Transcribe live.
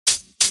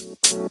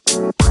Hey,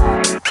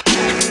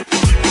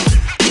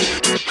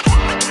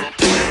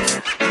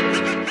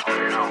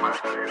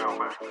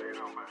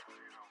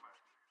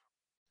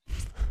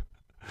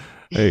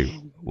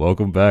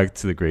 welcome back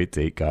to the Great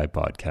Date Guy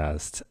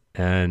podcast.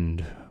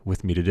 And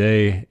with me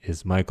today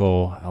is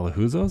Michael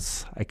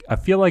Alahuzos. I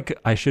feel like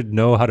I should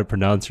know how to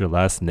pronounce your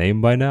last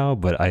name by now,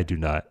 but I do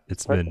not.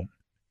 It's Perfect. been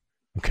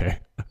okay.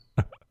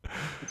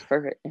 It's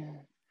perfect.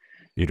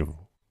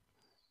 Beautiful.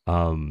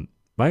 Um,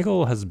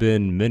 Michael has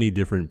been many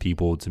different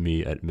people to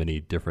me at many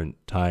different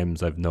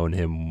times. I've known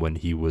him when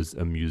he was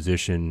a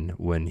musician,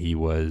 when he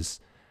was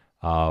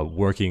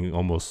working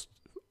almost,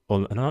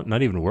 well,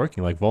 not even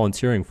working, like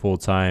volunteering full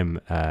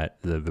time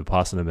at the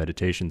Vipassana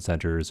meditation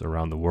centers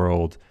around the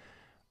world.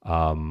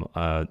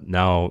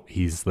 Now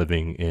he's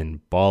living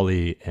in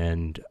Bali,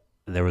 and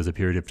there was a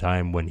period of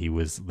time when he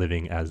was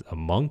living as a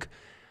monk,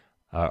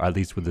 at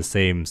least with the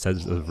same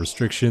set of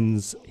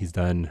restrictions. He's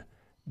done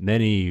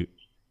many,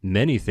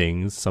 many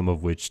things, some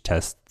of which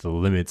test the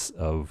limits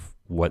of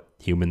what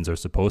humans are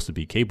supposed to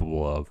be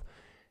capable of.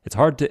 It's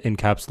hard to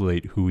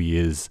encapsulate who he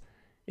is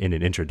in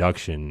an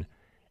introduction,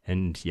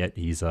 and yet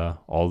he's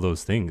all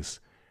those things.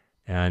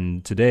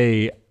 And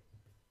today,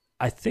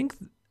 I think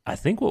I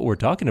think what we're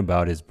talking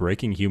about is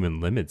breaking human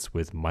limits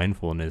with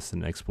mindfulness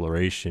and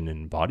exploration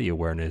and body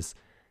awareness,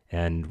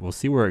 and we'll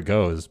see where it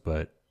goes.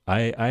 But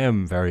I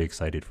am very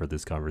excited for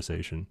this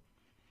conversation.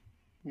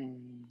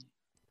 Hmm.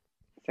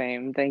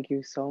 Same. Thank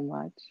you so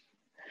much.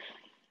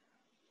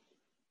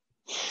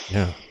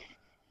 Yeah.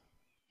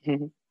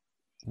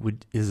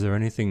 Is there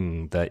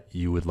anything that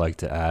you would like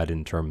to add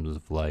in terms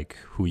of like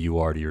who you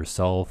are to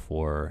yourself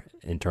or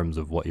in terms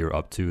of what you're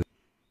up to?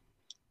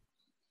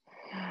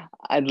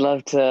 I'd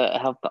love to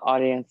help the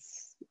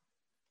audience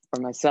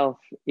or myself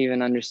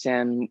even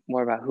understand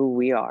more about who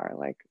we are.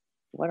 Like,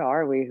 what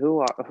are we? Who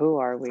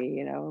are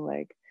we?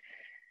 Like,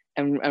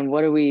 and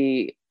what are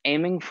we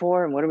aiming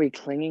for, and what are we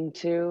clinging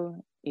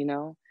to?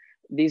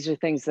 These are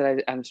things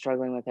that I'm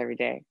struggling with every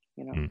day.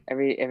 Mm.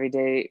 Every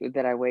day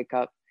that I wake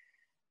up,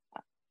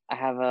 I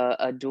have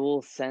a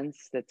dual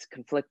sense that's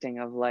conflicting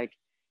of like,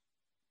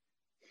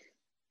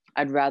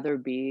 I'd rather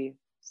be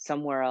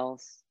somewhere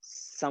else,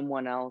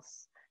 someone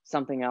else,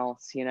 something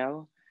else.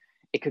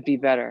 It could be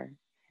better.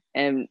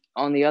 And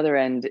on the other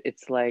end,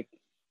 it's like,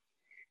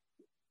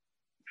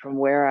 from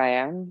where I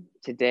am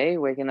today,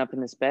 waking up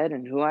in this bed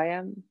and who I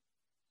am,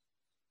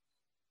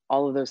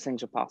 all of those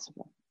things are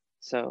possible.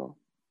 So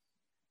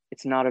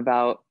it's not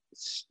about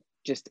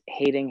just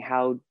hating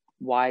how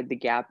wide the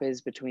gap is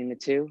between the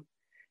two.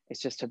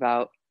 It's just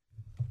about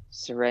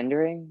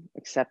surrendering,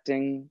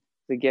 accepting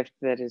the gift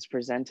that is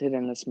presented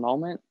in this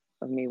moment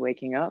of me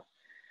waking up.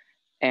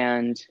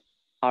 And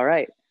all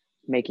right,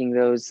 making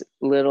those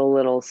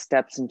little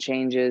steps and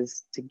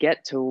changes to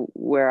get to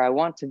where I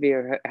want to be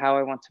or how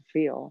I want to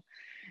feel.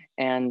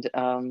 And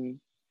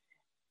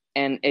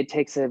it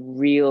takes a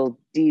real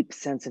deep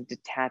sense of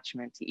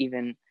detachment to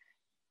even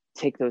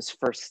take those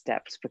first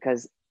steps,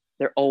 because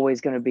they're always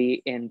going to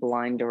be in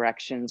blind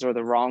directions or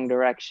the wrong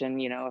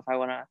direction. If I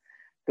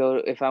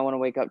want to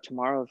wake up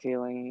tomorrow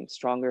feeling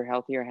stronger,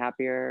 healthier,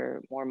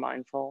 happier, more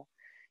mindful,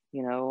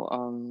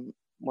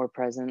 more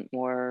present,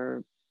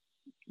 more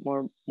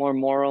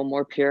moral,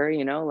 more pure,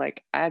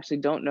 like, I actually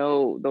don't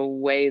know the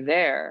way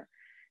there.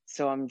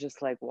 So I'm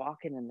just like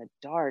walking in the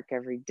dark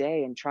every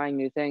day and trying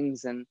new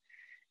things, and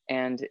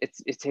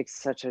it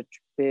takes such a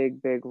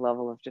big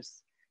level of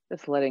just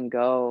letting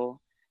go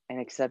and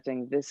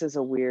accepting this is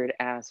a weird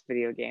ass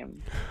video game.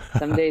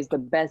 Some days the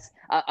best,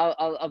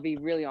 I'll be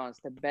really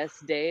honest, the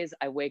best days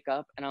I wake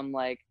up and I'm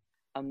like,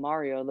 I'm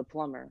Mario the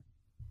plumber,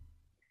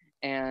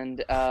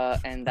 and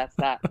that's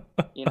that.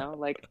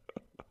 Like,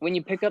 when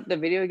you pick up the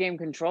video game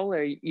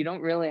controller, you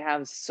don't really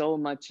have so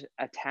much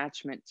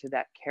attachment to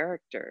that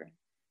character,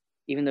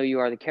 even though you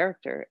are the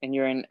character and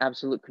you're in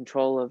absolute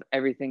control of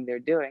everything they're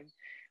doing.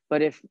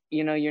 But if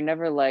you're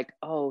never like,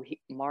 oh,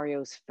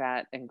 Mario's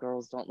fat and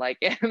girls don't like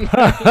him.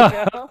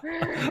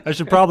 I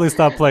should probably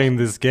stop playing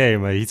this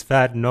game. He's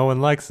fat and no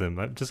one likes him.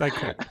 I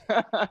quit.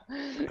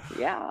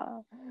 Yeah,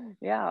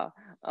 yeah.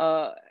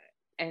 uh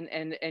and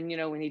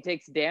when he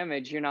takes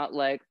damage, you're not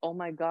like, oh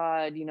my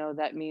god,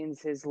 that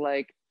means his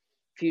like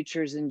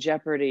future's in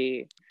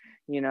jeopardy.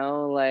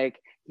 Like,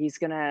 he's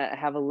gonna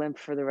have a limp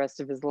for the rest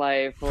of his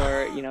life,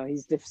 or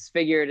he's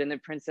disfigured and the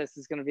princess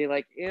is gonna be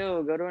like,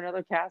 ew, go to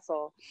another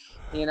castle.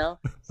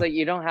 So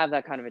you don't have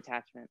that kind of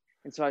attachment.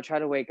 And so I try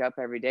to wake up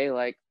every day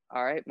like,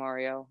 all right,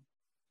 Mario,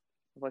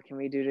 what can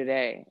we do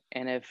today?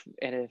 And if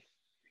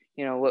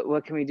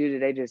what can we do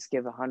today to just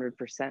give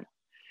 100%,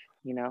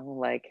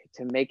 like,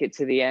 to make it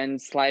to the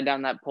end, slide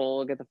down that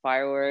pole, get the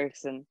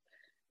fireworks,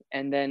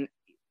 and then,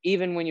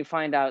 even when you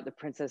find out the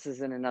princess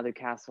is in another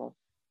castle,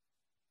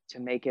 to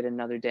make it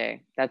another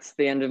day. That's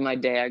the end of my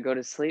day. I go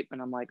to sleep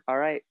and I'm like, all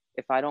right,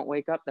 if I don't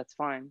wake up, that's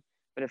fine.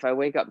 But if I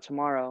wake up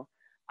tomorrow,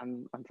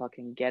 I'm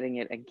fucking getting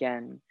it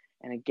again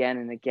and again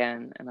and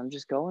again. And I'm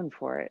just going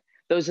for it.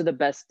 Those are the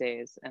best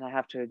days. And I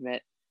have to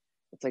admit,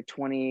 it's like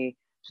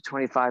to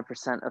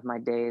 25% of my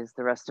days.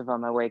 The rest of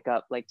them I wake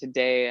up like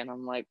today and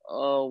I'm like,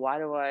 oh, why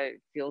do I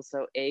feel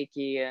so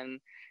achy? And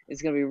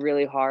it's gonna be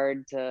really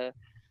hard to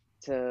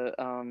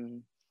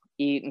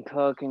eat and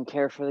cook and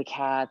care for the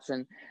cats.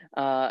 And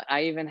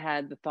I even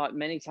had the thought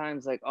many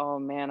times like, oh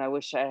man, I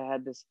wish I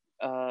had this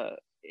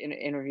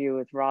interview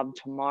with Rob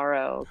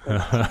tomorrow,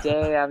 because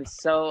today I'm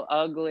so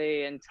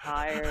ugly and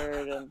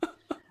tired, and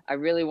I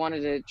really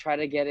wanted to try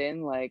to get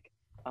in like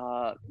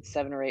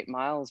 7 or 8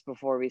 miles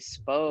before we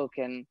spoke,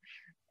 and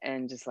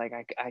just like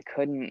I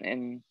couldn't,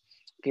 and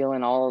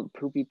feeling all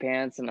poopy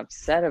pants and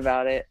upset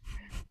about it,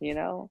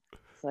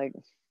 it's like,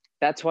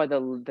 that's why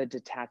the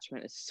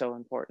detachment is so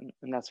important,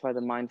 and that's why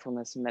the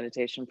mindfulness and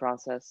meditation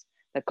process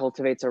that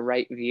cultivates a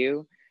right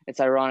view.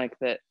 It's ironic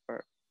that,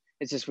 or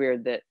it's just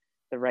weird that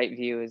the right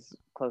view is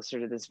closer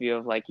to this view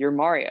of like, you're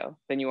Mario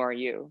than you are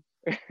you.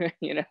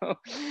 you know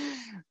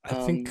I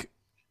think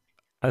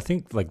I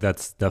think like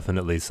that's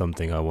definitely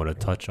something I want to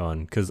touch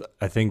on, because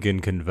I think in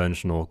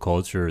conventional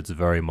culture it's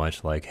very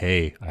much like,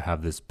 hey, I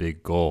have this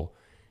big goal.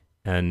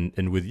 And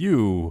with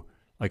you,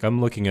 like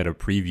I'm looking at a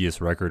previous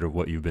record of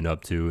what you've been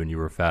up to, and you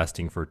were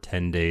fasting for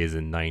 10 days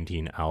and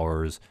 19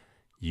 hours.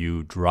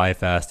 You dry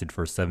fasted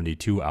for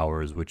 72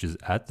 hours, which is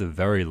at the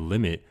very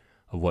limit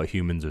of what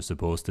humans are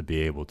supposed to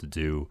be able to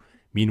do.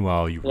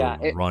 Meanwhile, you were Yeah,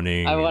 I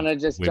running want and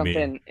to just jump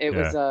swimming. in. It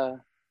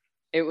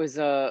Yeah. was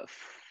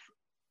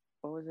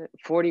what was it?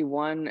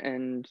 41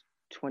 and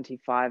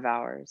 25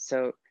 hours.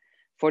 So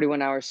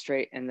 41 hours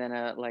straight, and then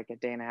like a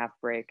day and a half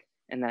break,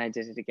 and then I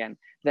did it again.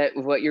 That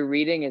what you're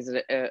reading is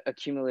a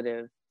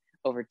cumulative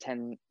over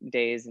 10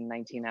 days and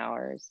 19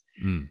 hours.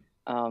 Mm.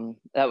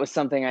 That was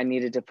something I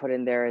needed to put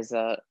in there as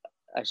I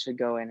should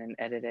go in and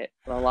edit it.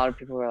 But a lot of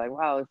people were like,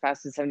 wow, I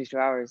fasted 72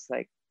 hours.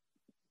 Like,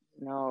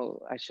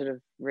 no, I should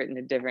have written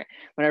it different.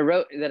 When I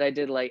wrote that I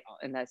did like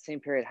in that same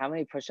period, how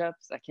many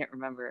push-ups? I can't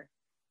remember.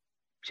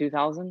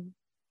 2,000,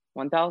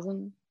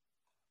 1,000.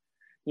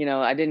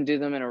 I didn't do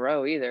them in a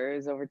row either. It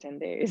was over 10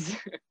 days.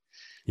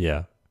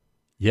 Yeah.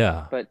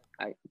 Yeah. But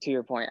to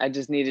your point, I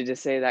just needed to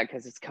say that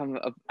because it's come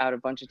out a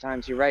bunch of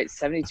times. You're right.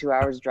 72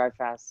 hours dry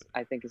fast,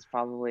 I think, is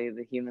probably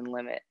the human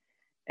limit.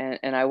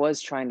 And I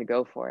was trying to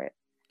go for it.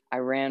 I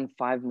ran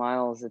 5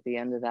 miles at the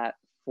end of that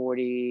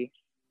 40,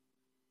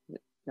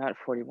 not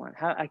 41.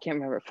 I can't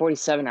remember,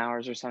 47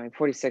 hours or something,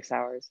 46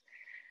 hours.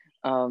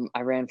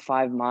 I ran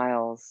 5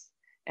 miles,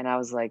 and I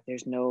was like,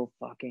 there's no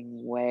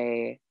fucking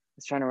way. I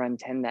was trying to run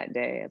 10 that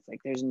day. It's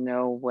like, there's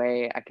no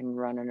way I can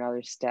run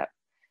another step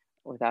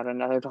without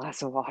another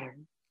glass of water.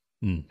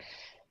 Mm.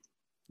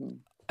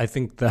 I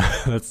think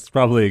that that's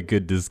probably a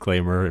good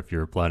disclaimer if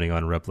you're planning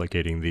on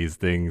replicating these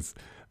things.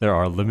 There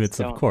are limits,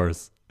 of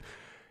course.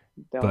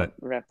 Don't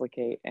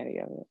replicate any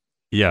of it.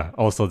 Yeah,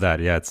 also that.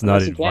 Yeah, it's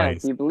Unless not you can.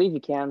 advice. If you believe you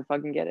can,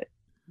 fucking get it.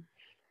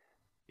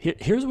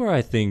 Here's where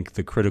I think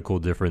the critical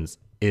difference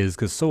is,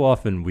 because so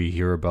often we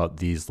hear about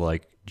these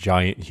like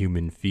giant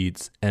human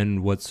feats,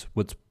 and what's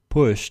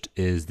pushed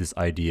is this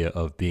idea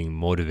of being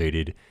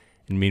motivated.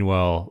 And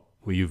meanwhile,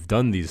 you've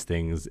done these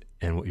things,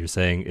 and what you're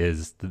saying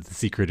is that the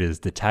secret is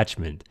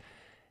detachment.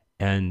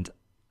 And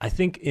I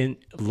think in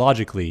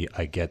logically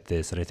I get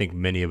this, and I think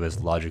many of us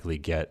logically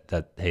get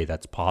that, hey,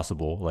 that's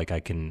possible. Like I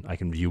can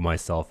view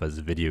myself as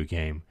a video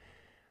game.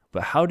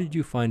 But how did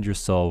you find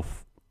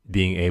yourself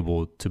being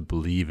able to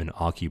believe and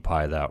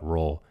occupy that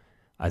role?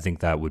 I think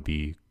that would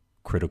be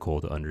critical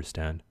to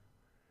understand.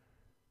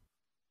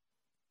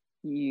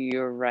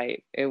 You're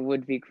right. It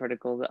would be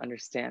critical to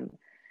understand.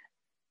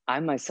 I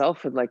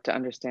myself would like to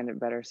understand it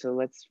better. So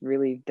let's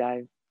really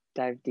dive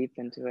deep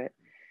into it.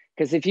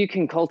 Because if you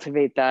can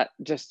cultivate that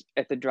just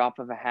at the drop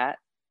of a hat,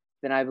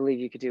 then I believe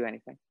you could do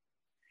anything.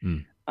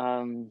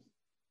 Mm.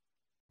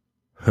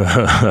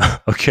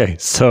 Okay,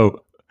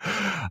 so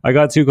I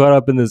got too caught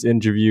up in this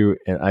interview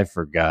and I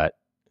forgot.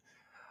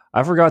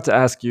 I forgot to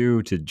ask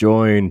you to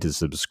join, to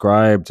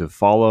subscribe, to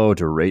follow,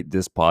 to rate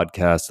this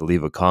podcast, to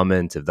leave a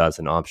comment if that's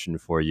an option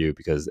for you,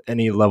 because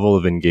any level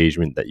of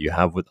engagement that you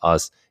have with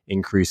us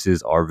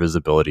increases our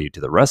visibility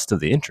to the rest of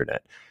the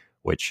internet,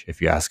 which,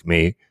 if you ask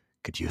me,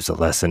 could use a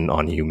lesson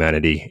on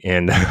humanity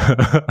and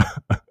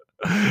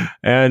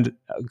and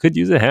could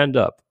use a hand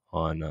up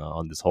on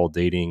this whole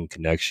dating,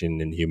 connection,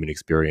 and human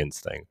experience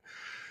thing.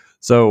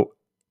 So,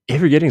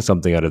 if you're getting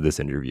something out of this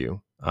interview,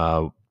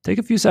 take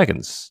a few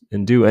seconds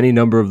and do any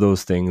number of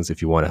those things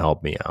if you want to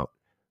help me out.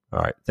 All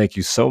right. Thank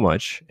you so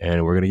much.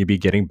 And we're going to be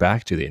getting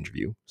back to the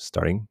interview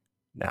starting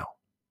now.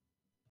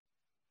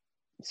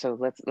 So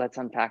let's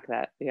unpack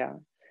that. Yeah.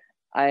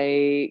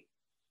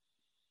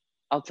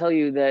 I'll tell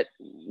you that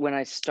when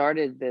I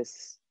started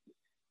this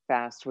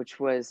fast,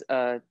 which was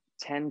a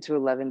 10 to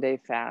 11 day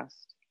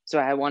fast. So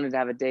I wanted to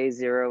have a day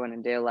 0 and a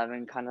day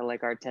 11, kind of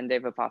like our 10-day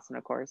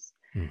Vipassana course.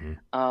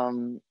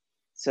 Mm-hmm.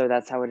 So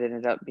that's how it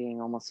ended up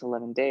being almost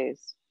 11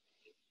 days.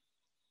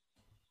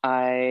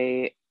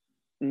 I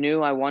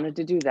knew I wanted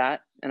to do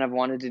that, and I've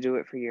wanted to do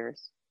it for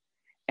years.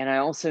 And I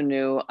also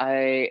knew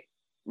I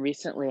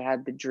recently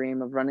had the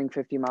dream of running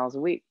 50 miles a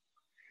week.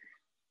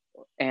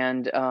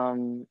 And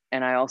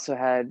I also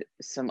had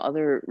some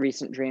other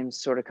recent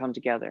dreams sort of come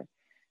together.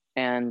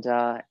 And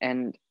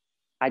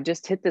I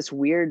just hit this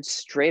weird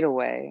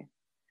straightaway.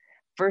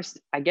 First,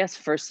 I guess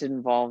first it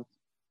involved,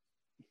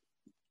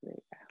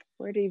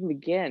 where to even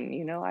begin?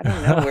 I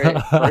don't know where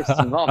it first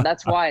involved.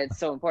 That's why it's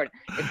so important.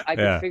 If I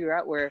could Yeah. figure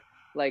out where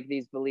like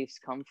these beliefs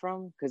come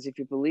from, because if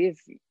you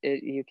believe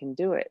it, you can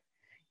do it.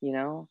 You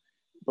know,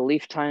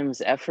 belief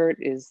times effort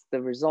is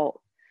the result.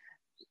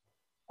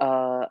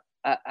 Uh,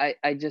 I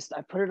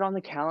put it on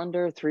the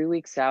calendar 3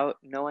 weeks out,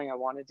 knowing I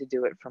wanted to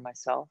do it for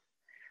myself.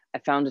 I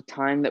found a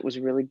time that was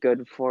really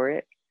good for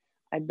it.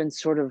 I'd been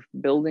sort of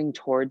building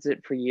towards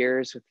it for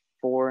years with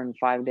 4 and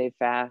 5 day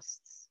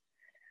fasts.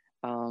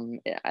 I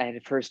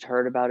had first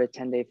heard about a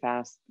 10-day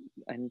fast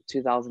in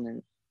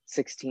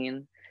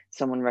 2016.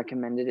 Someone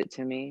recommended it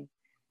to me.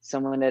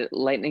 Someone at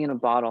Lightning in a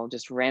Bottle,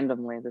 just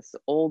randomly, this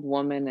old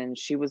woman, and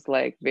she was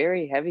like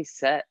very heavy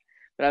set.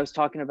 But I was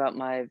talking about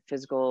my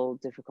physical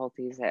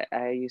difficulties that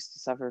I used to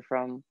suffer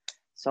from,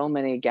 so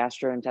many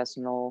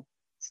gastrointestinal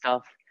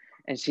stuff.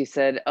 And she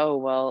said, "Oh,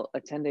 well,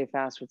 a 10-day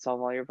fast would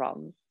solve all your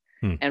problems."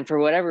 Hmm. And for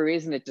whatever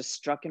reason, it just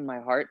struck in my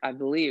heart. I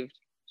believed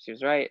she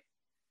was right.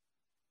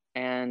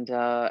 And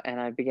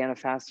I began a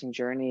fasting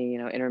journey,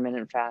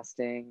 intermittent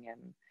fasting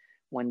and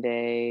 1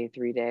 day,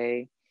 3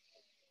 day.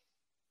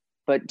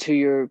 But to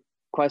your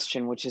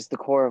question, which is the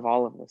core of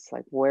all of this,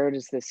 like, where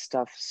does this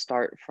stuff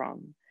start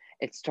from?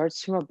 It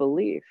starts from a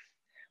belief.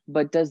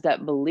 But does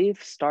that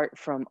belief start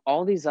from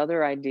all these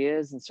other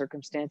ideas and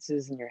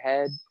circumstances in your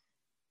head,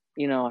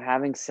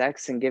 having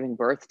sex and giving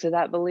birth to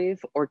that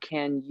belief? Or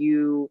can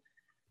you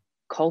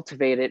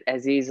cultivate it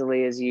as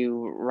easily as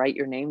you write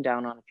your name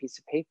down on a piece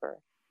of paper?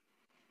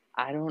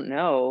 I don't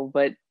know,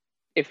 but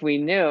if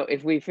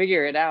we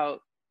figure it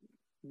out,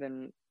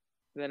 then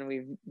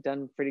we've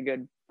done pretty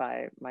good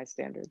by my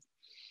standards.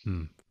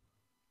 Hmm.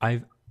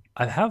 I've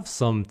I have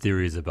some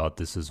theories about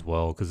this as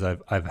well because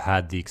I've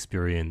had the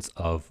experience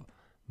of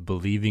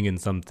believing in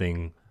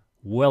something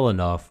well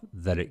enough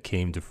that it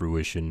came to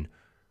fruition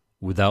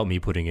without me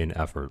putting in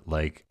effort.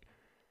 Like,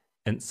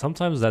 and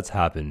sometimes that's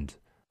happened,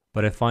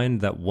 but I find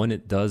that when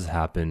it does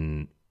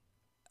happen,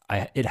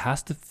 it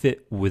has to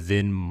fit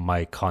within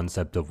my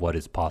concept of what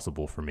is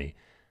possible for me.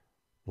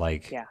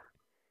 Like, Yeah,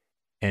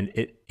 and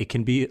it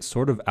can be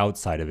sort of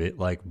outside of it,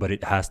 like, but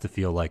it has to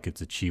feel like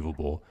it's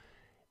achievable.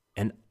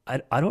 And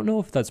I don't know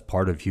if that's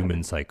part of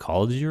human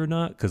psychology or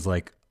not, because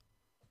like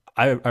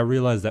I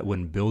realize that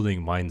when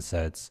building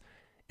mindsets,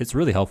 it's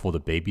really helpful to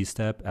baby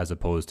step as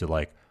opposed to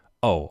like,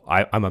 oh,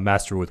 I'm a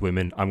master with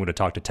women. I'm going to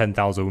talk to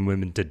 10,000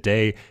 women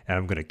today and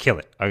I'm going to kill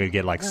it. I'm going to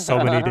get like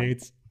so many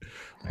dates.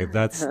 Like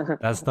that's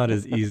not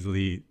as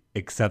easily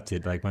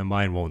accepted. Like my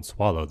mind won't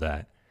swallow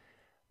that.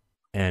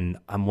 And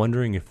I'm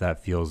wondering if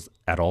that feels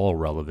at all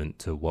relevant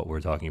to what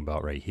we're talking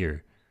about right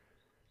here.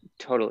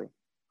 totally.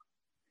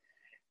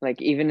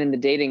 Like, even in the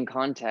dating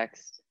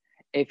context,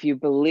 if you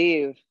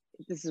believe,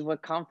 this is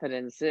what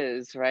confidence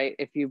is, right?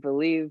 If you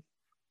believe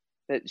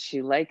that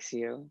she likes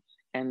you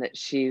and that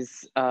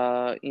she's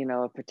a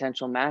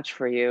potential match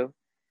for you,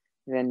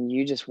 then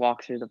you just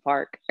walk through the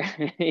park.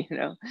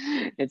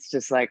 It's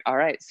just like, all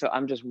right, so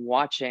I'm just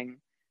watching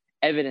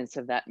evidence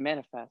of that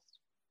manifest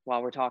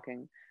while we're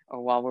talking, or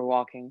while we're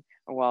walking,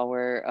 or while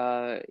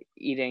we're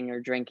eating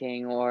or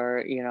drinking,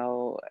 or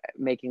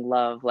making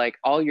love. Like,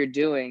 all you're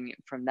doing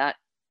from that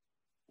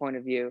point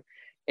of view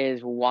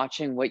is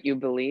watching what you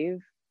believe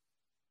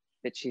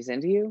that she's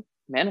into you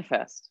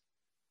manifest.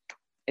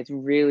 It's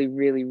really,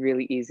 really,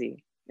 really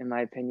easy, in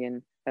my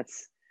opinion.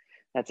 That's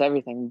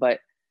everything. But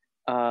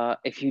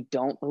if you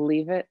don't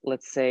believe it,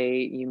 let's say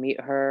you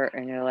meet her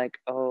and you're like,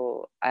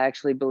 "Oh, I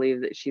actually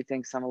believe that she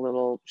thinks I'm a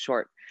little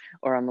short,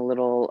 or I'm a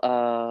little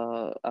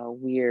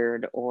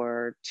weird,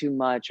 or too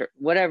much," or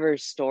whatever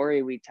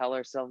story we tell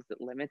ourselves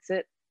that limits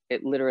it.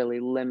 It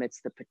literally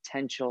limits the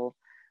potential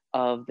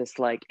of this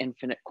like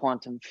infinite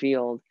quantum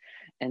field.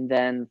 And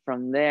then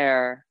from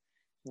there,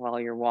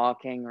 while you're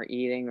walking or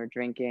eating or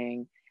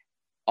drinking,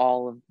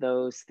 all of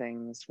those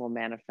things will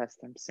manifest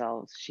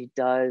themselves. She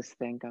does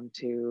think I'm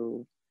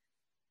too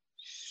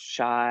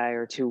shy,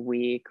 or too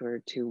weak,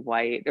 or too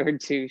white, or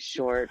too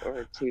short,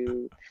 or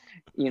too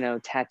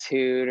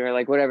tattooed, or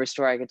like whatever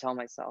story I could tell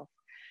myself.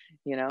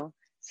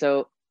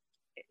 So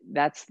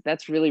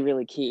that's really,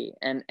 really key.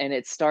 And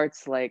it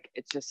starts like,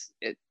 it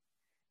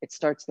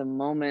starts the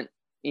moment.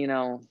 you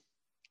know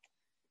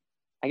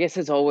I guess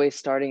it's always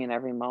starting in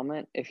every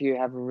moment. If you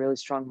have a really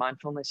strong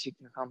mindfulness, you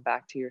can come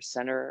back to your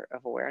center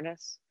of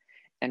awareness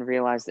and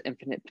realize the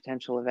infinite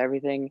potential of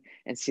everything,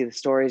 and see the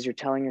stories you're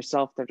telling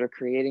yourself that are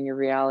creating your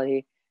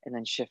reality, and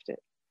then shift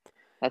it.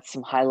 That's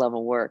some high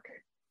level work.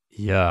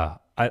 Yeah,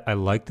 I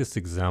like this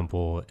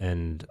example.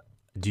 And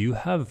do you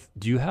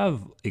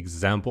have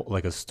example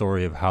like a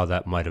story of how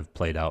that might have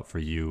played out for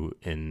you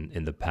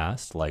in the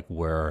past, like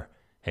where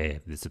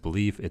hey, this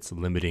belief it's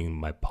limiting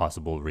my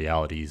possible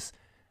realities.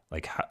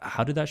 Like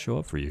how did that show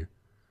up for you?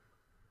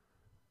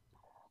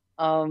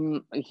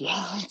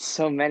 Yeah,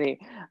 so many.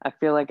 I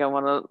feel like I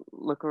want to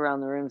look around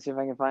the room, see if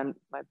I can find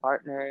my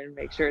partner and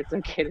make sure it's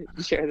okay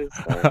to share this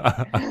story.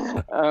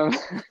 Um,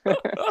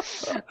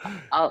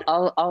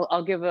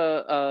 I'll give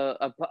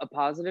a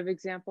positive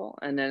example,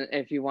 and then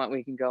if you want,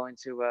 we can go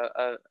into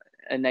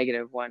a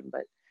negative one.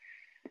 But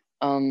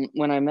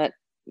when I met,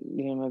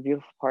 my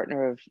beautiful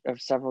partner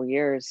of several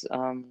years,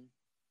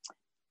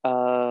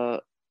 uh,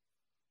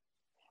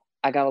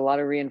 I got a lot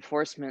of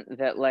reinforcement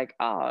that like,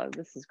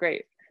 this is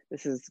great.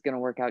 This is gonna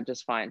work out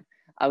just fine.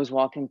 I was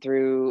walking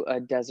through a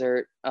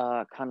desert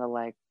kind of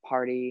like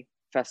party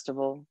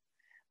festival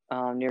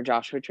near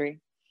Joshua Tree.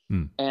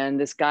 Hmm. And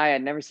this guy,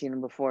 I'd never seen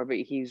him before, but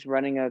he's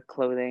running a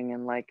clothing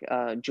and like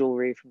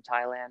jewelry from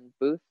Thailand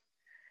booth.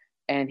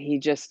 And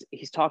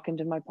he's talking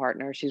to my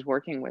partner. She's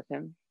working with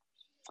him.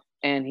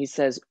 And he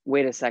says,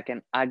 wait a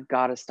second, I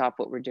gotta stop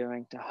what we're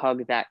doing to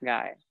hug that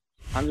guy.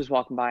 I'm just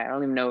walking by. I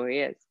don't even know who he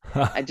is.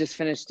 I just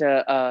finished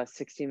a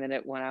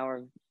 60-minute, 1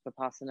 hour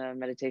Vipassana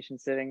meditation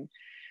sitting.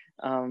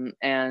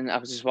 And I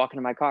was just walking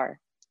to my car,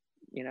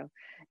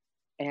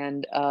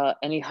 and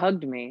he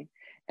hugged me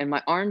and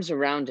my arms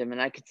around him.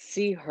 And I could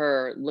see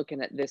her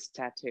looking at this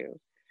tattoo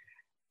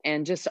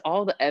and just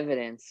all the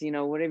evidence,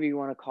 whatever you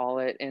want to call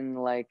it, in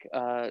like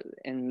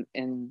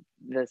in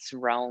this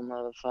realm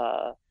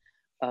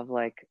of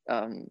like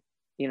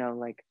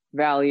like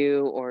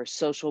value or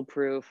social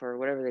proof or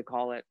whatever they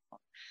call it.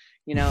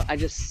 I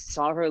just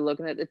saw her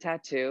looking at the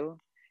tattoo,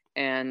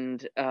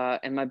 and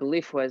my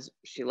belief was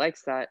she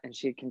likes that, and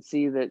she can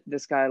see that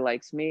this guy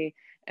likes me,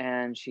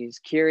 and she's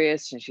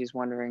curious, and she's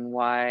wondering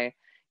why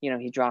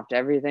he dropped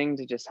everything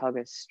to just hug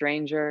a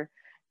stranger.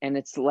 And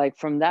it's like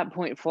from that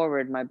point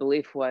forward, my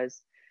belief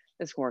was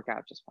this will work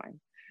out just fine.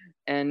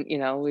 And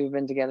we've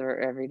been together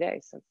every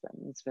day since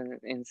then. It's been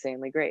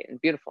insanely great and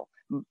beautiful.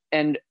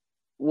 And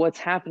what's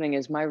happening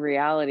is my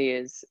reality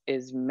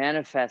is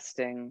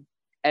manifesting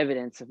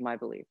evidence of my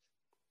belief.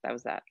 That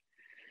was that.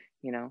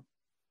 It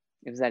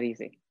was that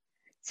easy.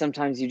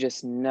 Sometimes you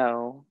just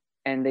know,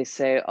 and they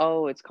say,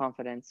 oh, it's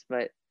confidence,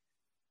 but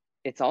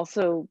it's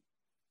also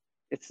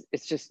it's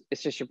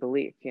just your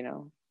belief.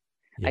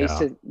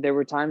 Yeah. There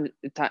were times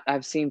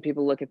I've seen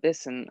people look at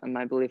this, and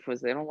my belief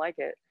was they don't like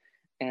it,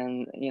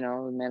 and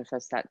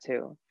manifest that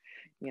too.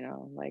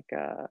 Like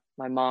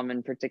my mom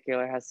in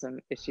particular has some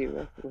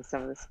issue with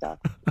some of this stuff.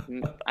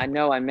 I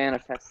know I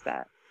manifest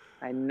that.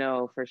 I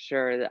know for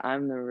sure that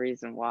I'm the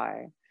reason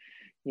why,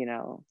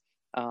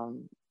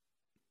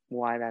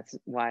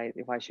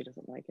 why she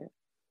doesn't like it.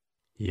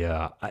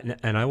 Yeah,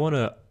 and I want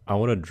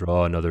to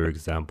draw another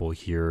example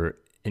here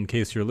in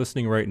case you're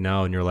listening right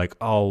now and you're like,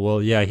 "Oh,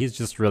 well, yeah, he's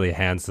just really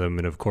handsome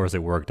and of course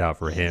it worked out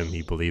for him.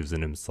 He believes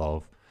in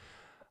himself."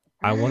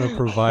 I want to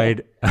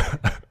provide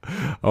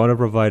I want to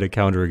provide a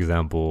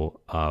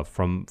counterexample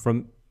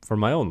from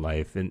my own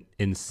life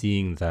in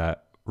seeing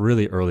that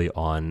really early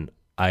on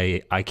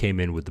I came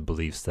in with the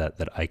belief set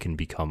that I can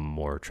become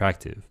more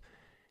attractive.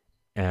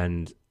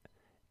 And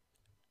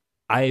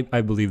I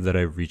believe that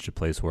I've reached a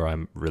place where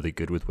I'm really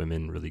good with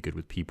women, really good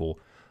with people.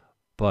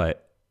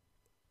 But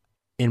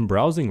in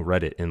browsing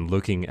Reddit and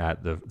looking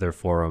at their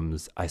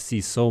forums, I see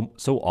so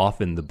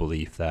often the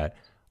belief that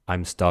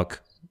I'm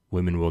stuck.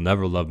 Women will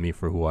never love me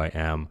for who I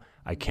am.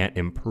 I can't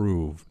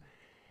improve.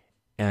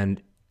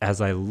 And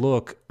as I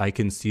look, I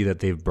can see that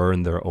they've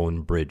burned their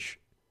own bridge.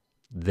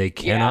 They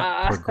cannot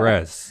Yeah.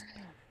 progress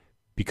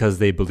because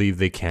they believe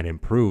they can't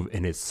improve,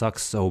 and it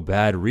sucks so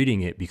bad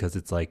reading it because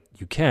it's like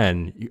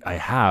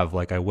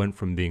I went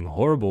from being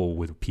horrible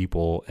with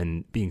people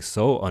and being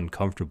so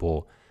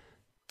uncomfortable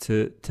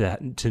to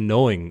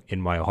knowing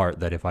in my heart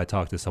that if I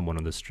talk to someone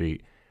on the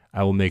street,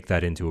 I will make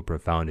that into a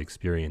profound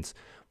experience.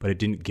 But it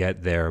didn't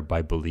get there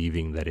by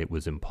believing that it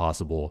was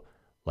impossible.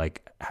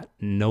 Like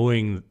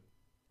knowing,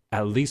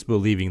 at least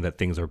believing that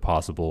things are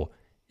possible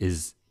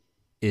is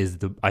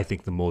the I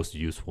think the most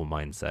useful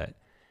mindset.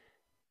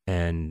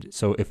 And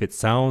so if it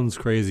sounds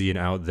crazy and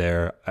out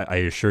there, I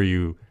assure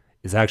you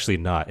it's actually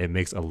not. It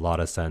makes a lot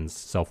of sense.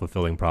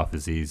 Self-fulfilling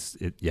prophecies,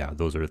 yeah,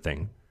 those are a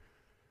thing.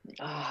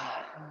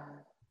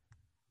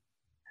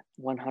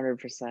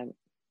 100%.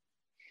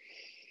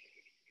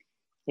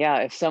 Yeah,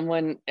 if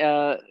someone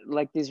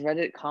like these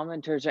Reddit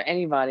commenters or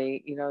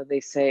anybody, they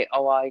say,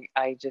 "Oh,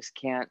 I just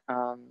can't.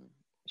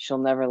 She'll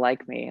never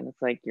like me," and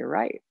it's like you're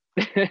right,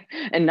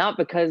 and not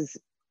because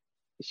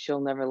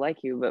she'll never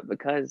like you, but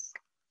because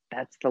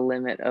that's the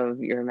limit of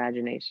your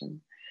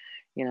imagination.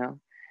 And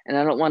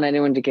I don't want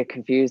anyone to get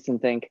confused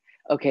and think,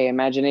 okay,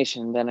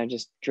 imagination, then I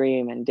just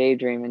dream and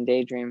daydream and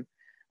daydream.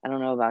 I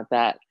don't know about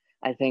that.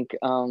 I think,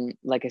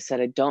 like I said,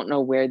 I don't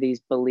know where these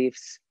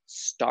beliefs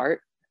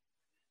start,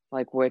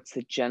 like where it's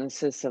the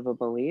genesis of a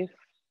belief.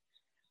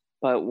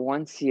 But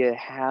once you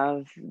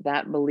have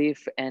that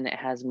belief and it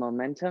has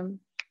momentum,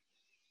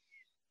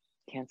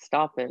 can't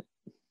stop it.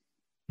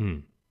 Hmm.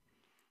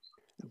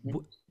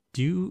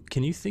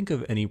 Can you think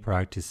of any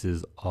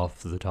practices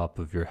off the top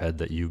of your head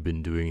that you've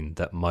been doing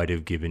that might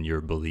have given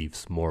your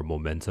beliefs more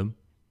momentum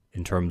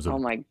in terms Oh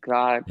of, my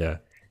God. yeah.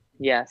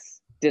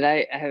 Yes. Have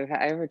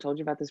I ever told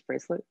you about this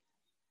bracelet?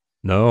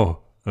 No,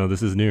 no,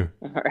 this is new.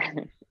 All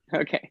right.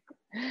 Okay.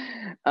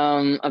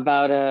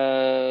 About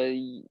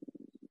a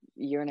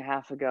year and a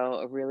half ago,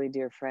 a really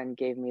dear friend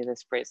gave me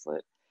this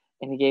bracelet,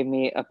 and he gave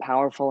me a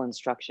powerful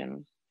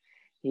instruction.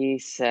 He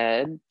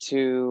said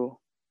to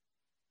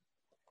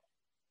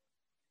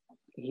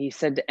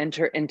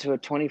enter into a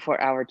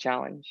 24-hour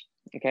challenge.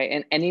 Okay,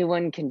 and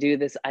anyone can do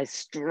this. I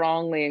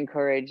strongly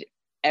encourage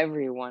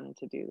everyone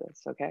to do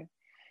this. Okay,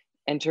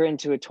 enter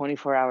into a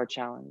 24-hour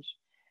challenge.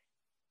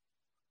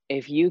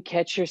 If you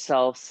catch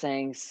yourself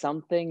saying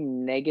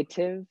something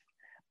negative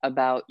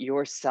about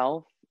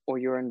yourself or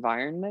your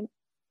environment,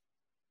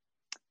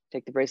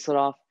 take the bracelet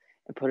off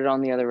and put it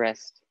on the other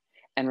wrist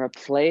and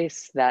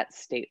replace that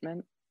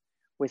statement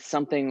with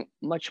something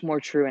much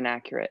more true and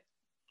accurate.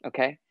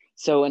 Okay,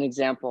 so an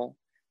example,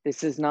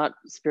 this is not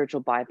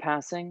spiritual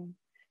bypassing.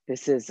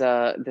 This is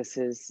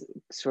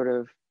sort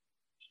of,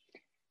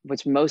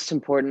 what's most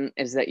important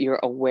is that you're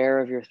aware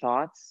of your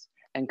thoughts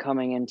and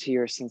coming into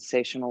your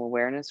sensational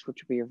awareness,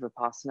 which would be your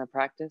Vipassana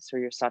practice or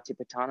your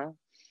Satipatthana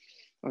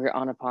or your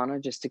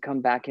Anapana, just to come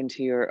back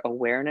into your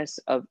awareness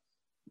of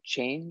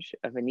change,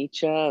 of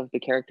anicca, of the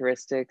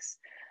characteristics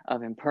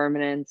of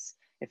impermanence,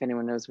 if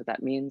anyone knows what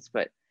that means.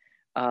 But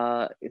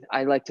I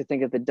like to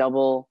think of the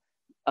double,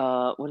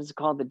 what is it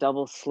called? The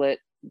double slit,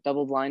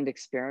 double blind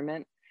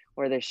experiment,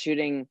 where they're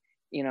shooting,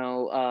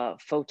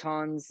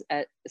 photons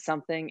at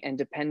something, and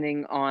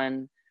depending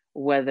on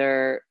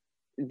whether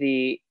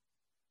the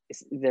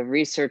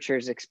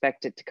researchers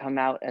expect it to come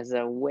out as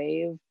a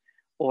wave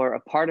or a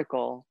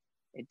particle,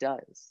 it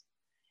does.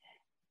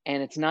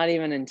 And it's not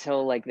even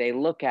until like they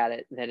look at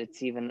it that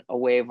it's even a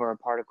wave or a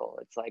particle.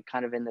 It's like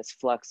kind of in this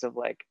flux of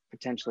like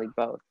potentially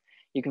both.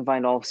 You can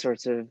find all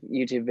sorts of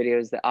YouTube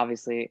videos that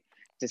obviously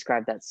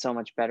describe that so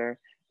much better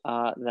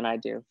than I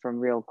do, from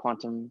real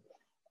quantum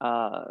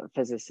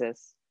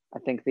physicists. I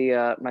think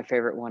the my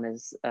favorite one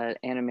is an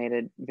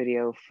animated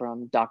video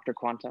from Dr.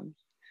 Quantum.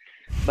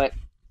 But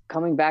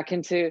coming back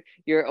into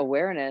your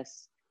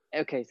awareness,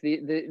 okay, so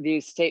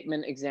the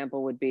statement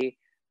example would be,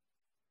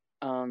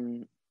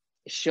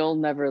 she'll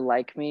never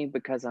like me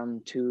because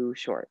I'm too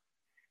short.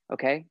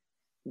 Okay,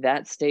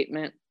 that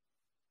statement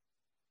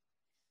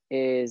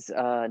is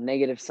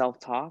negative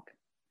self-talk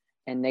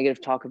and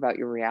negative talk about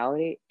your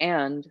reality,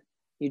 and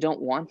you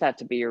don't want that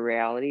to be your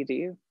reality, do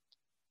you?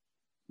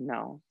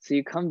 No. So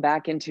you come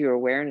back into your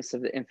awareness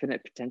of the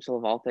infinite potential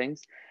of all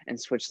things and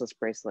switch this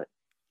bracelet.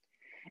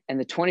 And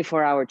the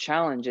 24-hour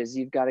challenge is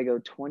you've got to go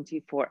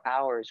 24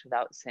 hours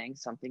without saying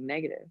something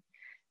negative.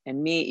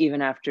 And me,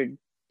 even after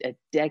a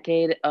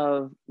decade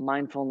of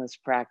mindfulness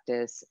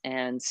practice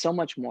and so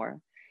much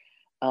more,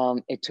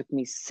 it took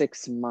me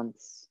 6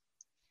 months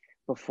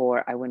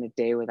before I went a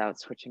day without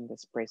switching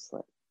this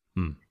bracelet.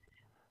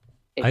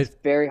 It's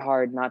very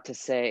hard not to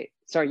say,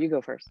 sorry, you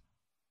go first.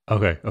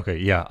 Okay.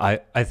 Yeah.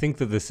 I think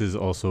that this is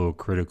also a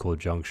critical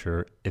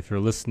juncture. If you're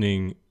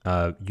listening,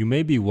 you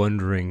may be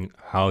wondering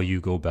how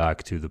you go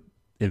back to the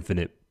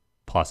infinite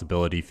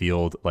possibility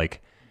field.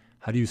 Like,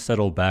 how do you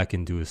settle back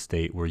into a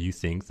state where you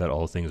think that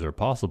all things are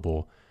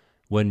possible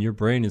when your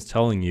brain is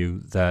telling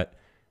you that,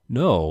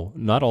 no,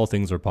 not all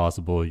things are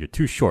possible. You're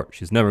too short.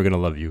 She's never going to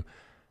love you.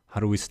 How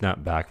do we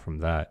snap back from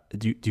that?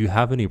 Do you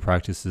have any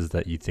practices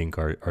that you think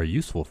are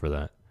useful for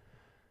that?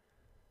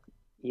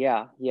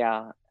 Yeah,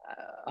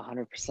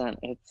 100%.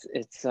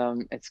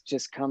 It's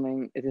just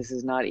coming. This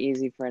is not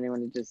easy for anyone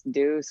to just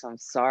do. So I'm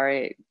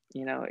sorry.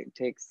 It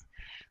takes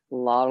a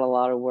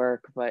lot of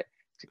work, but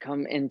to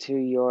come into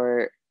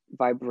your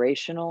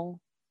vibrational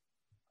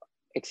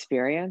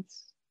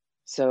experience.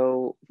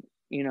 So,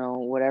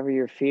 whatever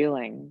you're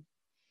feeling,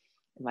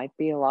 it might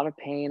be a lot of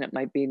pain. It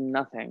might be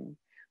nothing,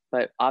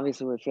 but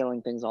obviously we're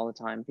feeling things all the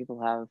time.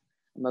 People have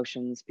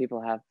emotions.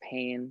 People have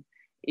pain.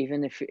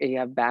 Even if you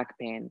have back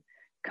pain,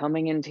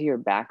 coming into your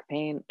back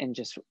pain and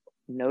just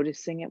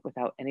noticing it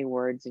without any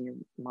words in your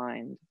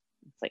mind.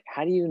 It's like,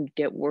 how do you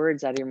get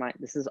words out of your mind?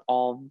 This is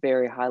all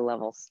very high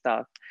level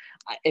stuff.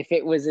 If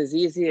it was as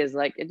easy as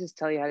like, it just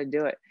tell you how to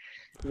do it,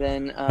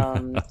 then,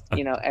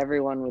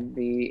 everyone would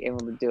be able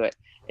to do it.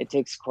 It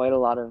takes quite a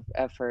lot of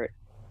effort.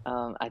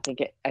 I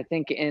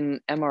think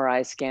in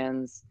MRI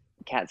scans,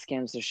 CAT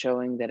scans are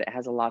showing that it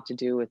has a lot to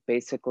do with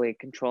basically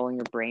controlling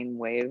your brain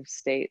wave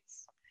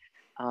states.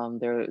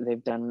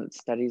 They've done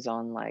studies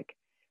on like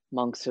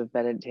monks who have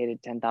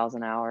meditated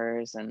 10,000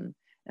 hours and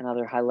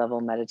other high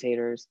level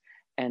meditators,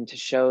 and to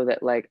show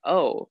that like,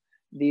 oh,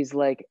 these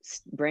like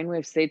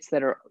brainwave states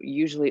that are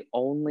usually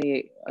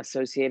only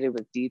associated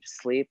with deep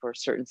sleep or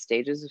certain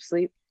stages of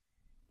sleep,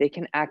 they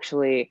can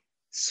actually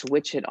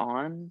switch it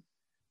on,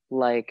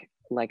 like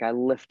I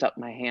lift up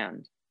my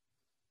hand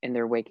in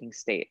their waking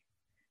state.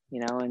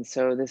 And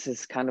so this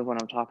is kind of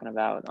what I'm talking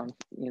about.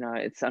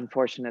 It's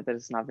unfortunate that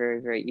it's not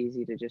very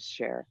easy to just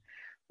share,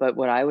 but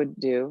what I would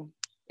do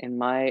in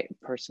my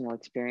personal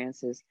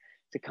experience is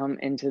to come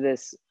into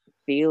this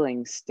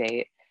feeling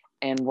state.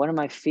 And what am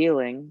I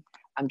feeling?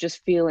 I'm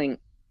just feeling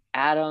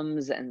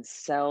atoms and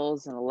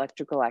cells and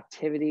electrical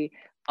activity,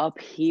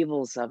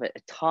 upheavals of it,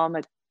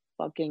 atomic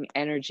fucking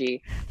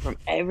energy from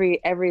every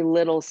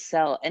little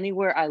cell.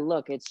 Anywhere I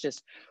look, it's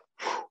just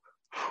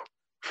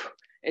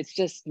It's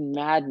just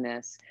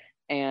madness,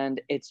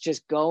 and it's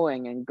just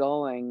going and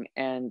going,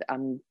 and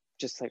I'm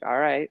just like, all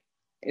right.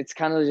 It's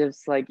kind of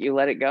just like you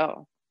let it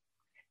go,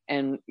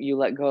 and you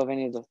let go of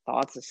any of the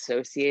thoughts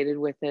associated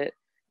with it.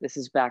 This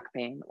is back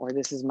pain, or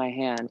this is my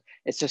hand.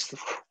 It's just,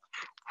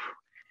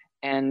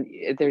 and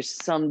there's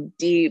some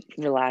deep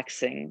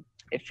relaxing.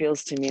 It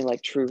feels to me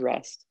like true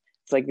rest.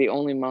 It's like the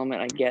only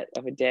moment I get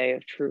of a day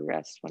of true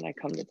rest when I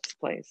come to this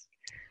place.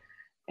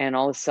 And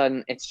all of a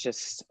sudden, it's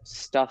just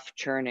stuff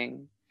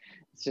churning.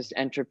 It's just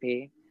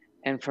entropy.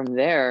 And from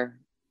there,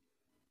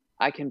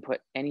 I can put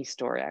any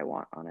story I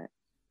want on it.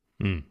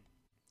 Mm.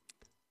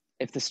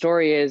 If the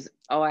story is,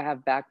 oh, I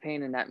have back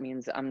pain and that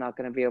means I'm not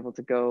going to be able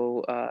to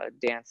go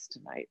dance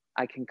tonight,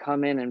 I can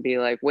come in and be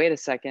like, wait a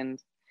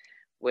second,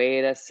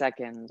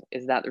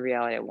 is that the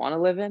reality I want to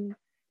live in?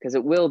 Because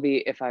it will be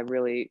if I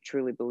really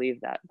truly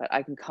believe that. But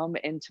I can come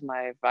into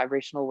my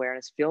vibrational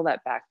awareness, feel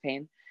that back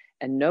pain,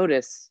 and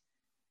notice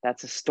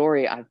that's a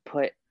story I've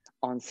put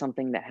on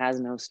something that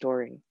has no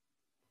story.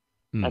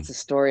 That's a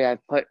story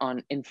I've put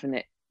on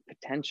infinite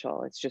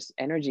potential. It's just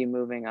energy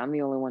moving. I'm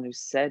the only one who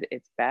said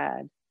it's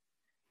bad.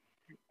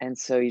 And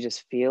so you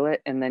just feel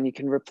it, and then you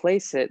can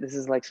replace it. This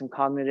is like some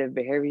cognitive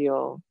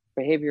behavioral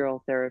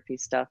therapy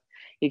stuff.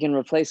 You can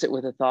replace it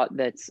with a thought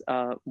that's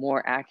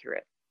more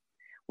accurate,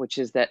 which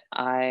is that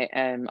I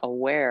am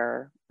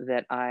aware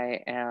that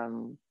I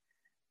am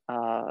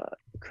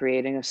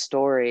creating a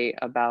story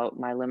about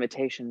my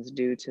limitations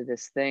due to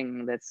this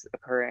thing that's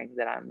occurring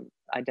that I'm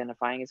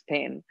identifying as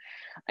pain.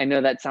 I know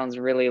that sounds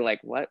really like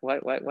what,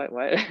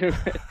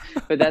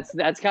 but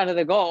that's kind of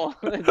the goal.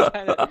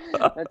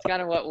 That's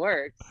kind of what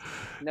works.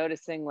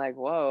 Noticing like,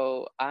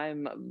 whoa,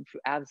 I'm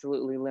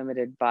absolutely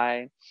limited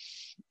by,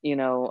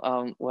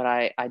 what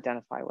I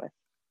identify with.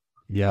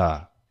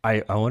 Yeah.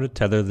 I want to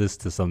tether this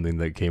to something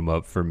that came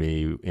up for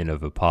me in a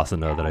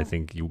Vipassana that I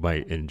think you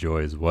might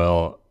enjoy as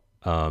well.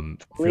 If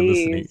you're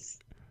listening, Please.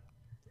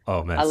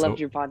 oh man, I loved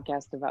your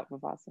podcast about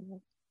Vipassana,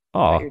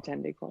 about oh your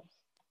 10-day course.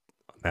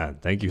 man,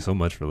 thank you so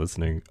much for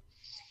listening.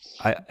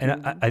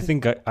 I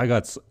think I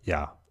got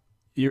yeah,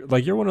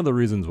 you're one of the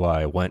reasons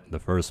why I went in the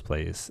first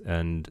place,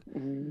 and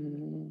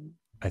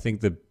I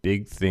think the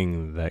big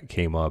thing that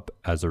came up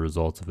as a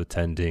result of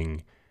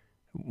attending,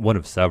 one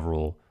of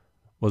several,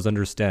 was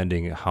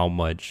understanding how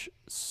much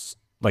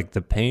like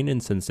the pain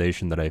and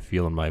sensation that I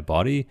feel in my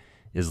body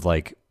is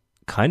like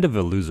kind of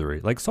illusory.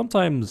 Like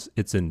sometimes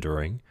it's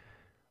enduring,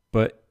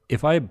 but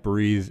if I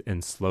breathe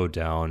and slow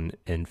down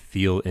and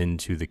feel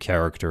into the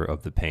character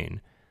of the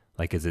pain,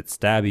 like is it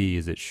stabby,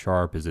 is it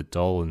sharp, is it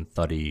dull and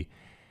thuddy,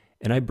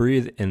 and I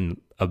breathe and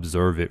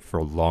observe it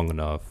for long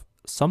enough,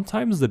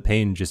 sometimes the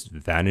pain just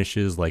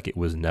vanishes like it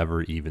was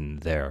never even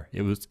there.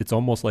 It's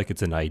almost like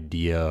it's an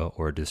idea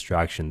or a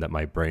distraction that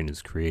my brain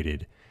has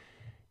created.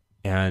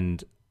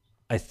 And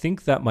I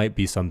think that might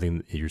be something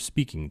that you're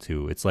speaking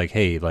to. It's like,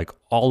 hey, like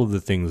all of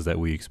the things that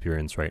we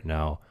experience right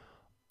now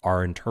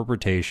are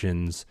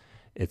interpretations.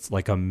 It's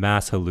like a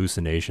mass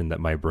hallucination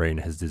that my brain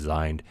has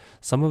designed.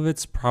 Some of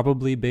it's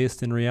probably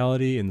based in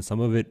reality, and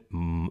some of it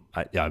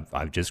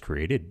I've just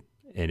created.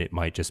 And it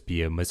might just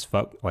be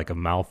like a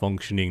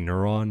malfunctioning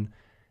neuron.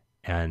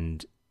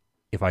 And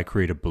if I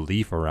create a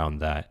belief around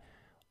that,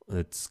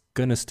 it's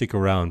gonna stick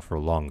around for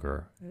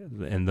longer.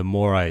 And the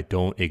more I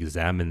don't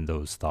examine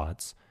those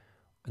thoughts,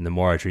 and the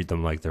more I treat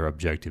them like they're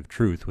objective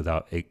truth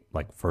without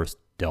like first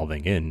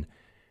delving in,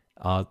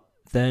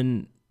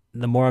 then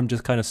the more I'm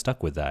just kind of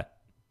stuck with that.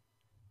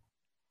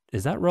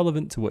 Is that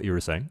relevant to what you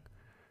were saying?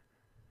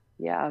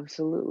 Yeah,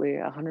 absolutely,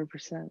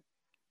 100%.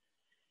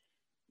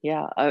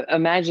 Yeah,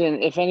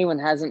 imagine if anyone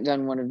hasn't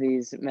done one of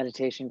these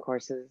meditation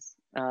courses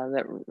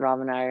that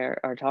Rob and I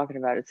are talking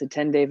about. It's a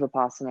 10-day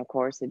Vipassana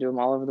course. They do them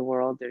all over the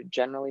world. They're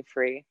generally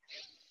free.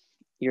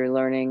 You're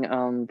learning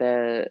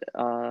the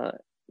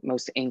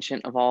most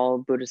ancient of all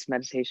Buddhist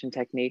meditation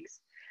techniques.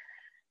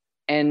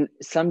 And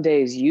some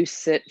days you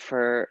sit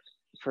for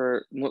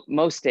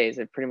most days,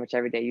 pretty much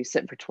every day, you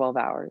sit for 12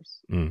 hours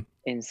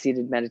in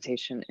seated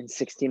meditation in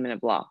 60-minute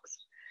blocks.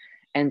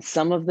 And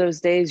some of those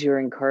days you're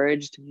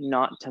encouraged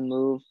not to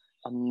move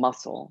a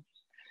muscle,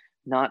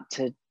 not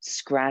to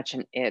scratch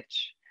an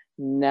itch,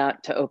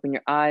 not to open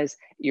your eyes.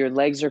 Your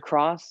legs are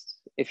crossed.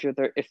 If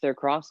they're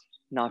crossed,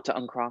 not to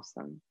uncross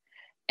them.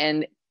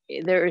 And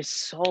there is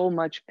so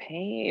much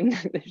pain.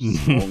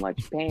 There's so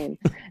much pain.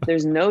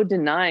 There's no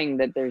denying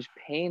that there's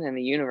pain in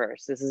the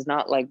universe. This is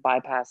not like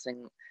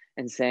bypassing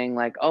and saying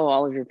like, oh,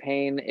 all of your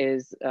pain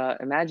is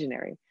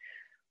imaginary.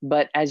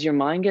 But as your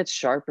mind gets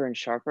sharper and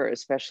sharper,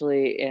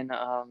 especially in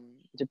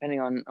depending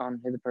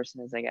on who the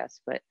person is, I guess,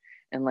 but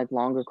in like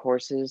longer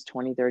courses,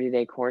 20,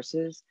 30-day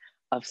courses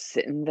of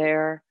sitting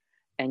there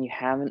and you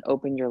haven't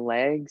opened your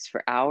legs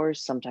for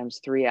hours, sometimes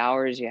 3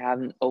 hours, you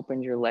haven't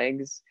opened your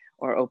legs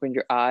or opened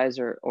your eyes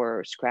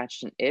or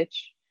scratched an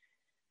itch.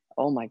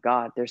 Oh my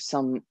God, there's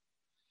some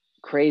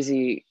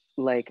crazy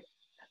like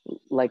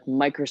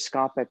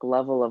microscopic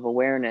level of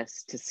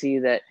awareness to see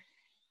that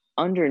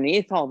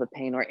underneath all the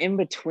pain or in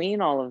between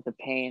all of the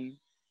pain,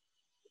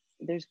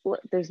 there's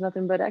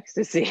nothing but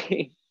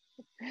ecstasy.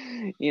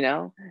 You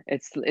know,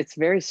 it's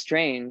very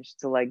strange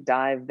to like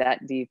dive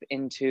that deep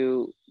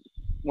into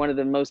one of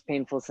the most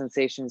painful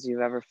sensations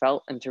you've ever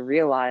felt, and to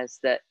realize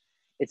that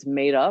it's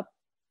made up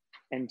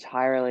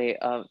entirely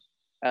of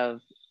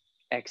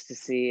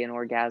ecstasy and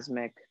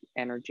orgasmic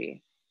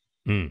energy.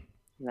 Mm.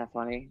 Isn't that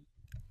funny?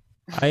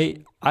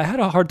 I had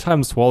a hard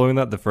time swallowing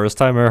that the first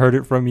time I heard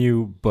it from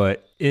you,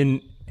 but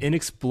in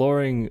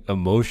exploring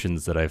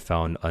emotions that I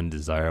found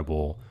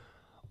undesirable,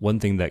 one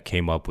thing that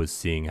came up was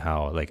seeing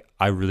how like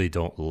I really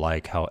don't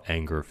like how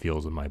anger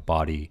feels in my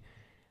body.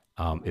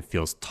 It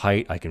feels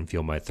tight. I can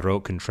feel my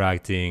throat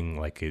contracting.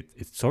 Like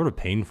it's sort of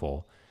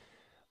painful.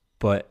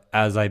 But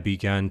as I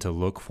began to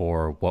look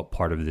for what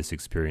part of this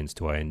experience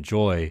do I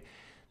enjoy,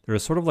 there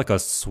was sort of like a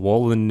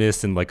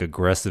swollenness and like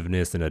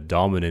aggressiveness and a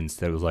dominance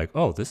that was like,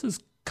 oh, this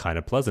is kind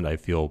of pleasant. I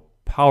feel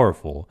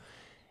powerful.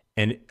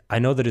 And I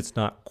know that it's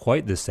not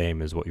quite the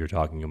same as what you're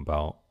talking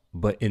about,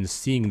 but in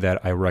seeing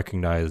that, I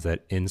recognize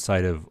that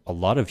inside of a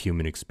lot of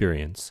human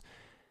experience,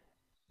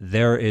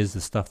 there is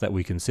the stuff that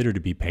we consider to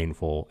be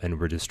painful and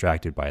we're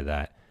distracted by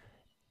that.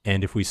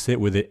 And if we sit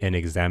with it and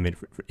examine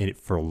it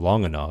for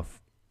long enough,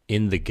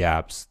 in the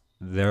gaps,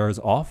 there's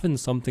often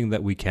something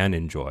that we can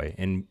enjoy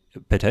and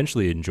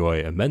potentially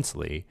enjoy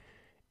immensely.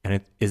 And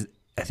it is,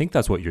 I think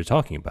that's what you're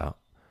talking about.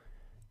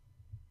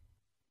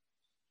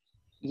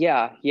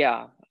 Yeah,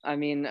 yeah. I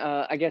mean,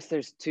 I guess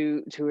there's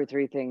two or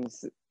three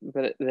things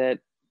that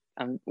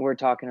we're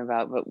talking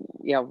about, but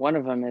yeah, one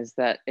of them is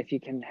that if you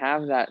can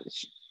have that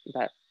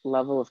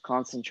level of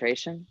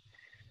concentration,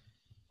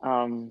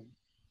 um,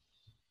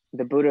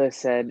 the Buddha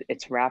said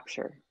it's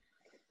rapture.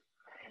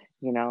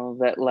 You know,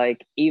 that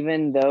like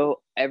even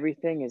though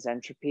everything is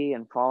entropy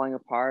and falling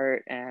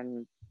apart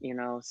and, you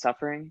know,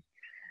 suffering,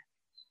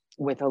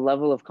 with a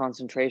level of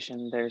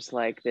concentration, there's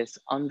like this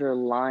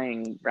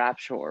underlying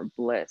rapture or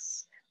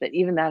bliss that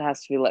even that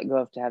has to be let go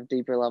of to have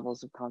deeper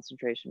levels of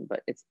concentration,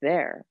 but it's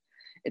there.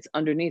 It's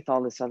underneath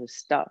all this other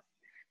stuff.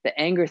 The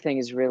anger thing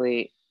is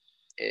really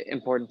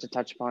important to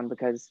touch upon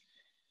because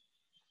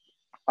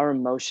our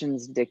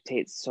emotions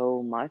dictate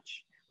so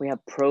much. We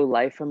have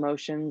pro-life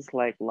emotions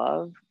like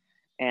love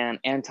and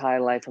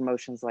anti-life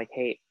emotions like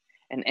hate.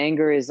 And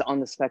anger is on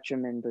the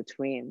spectrum in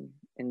between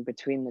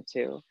the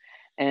two.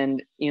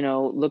 And, you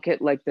know, look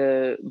at like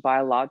the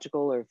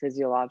biological or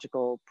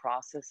physiological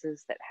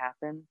processes that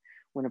happen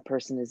when a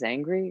person is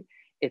angry.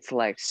 It's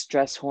like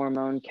stress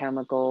hormone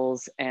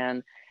chemicals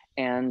and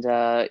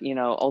you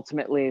know,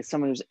 ultimately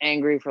someone who's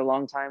angry for a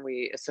long time,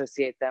 we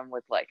associate them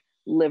with like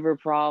liver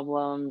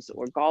problems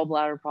or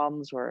gallbladder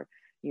problems or,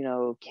 you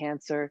know,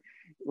 cancer,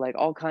 like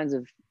all kinds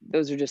of,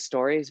 those are just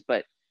stories,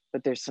 but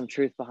there's some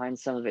truth behind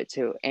some of it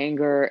too.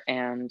 Anger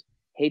and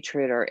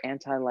hatred are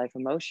anti-life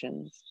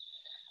emotions.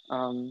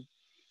 um,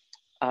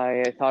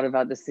 I thought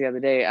about this the other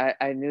day.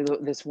 I knew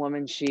this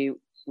woman. She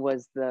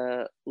was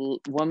the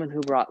woman who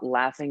brought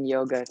laughing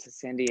yoga to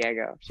San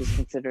Diego. She's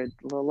considered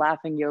the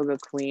laughing yoga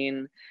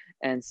queen,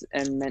 and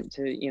meant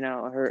to, you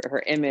know,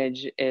 her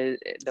image is,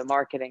 the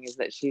marketing is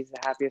that she's the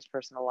happiest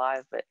person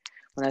alive. But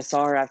when I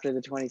saw her after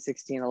the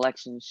 2016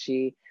 election,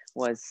 she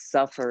was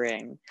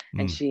suffering,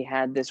 and Mm. she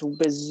had this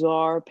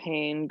bizarre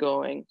pain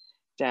going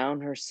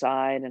down her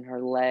side and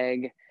her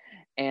leg,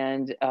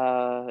 and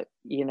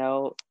you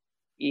know,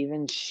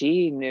 even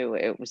she knew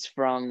it was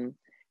from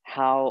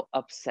how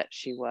upset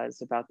she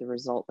was about the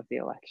result of the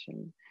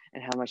election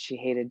and how much she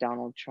hated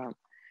Donald Trump.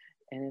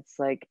 And it's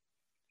like,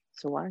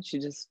 so why don't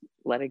you just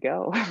let it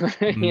go?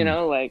 You Mm.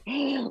 know, like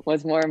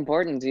what's more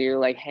important to you,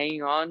 like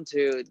hanging on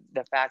to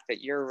the fact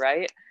that you're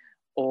right,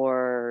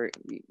 or,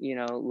 you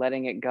know,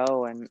 letting it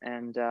go and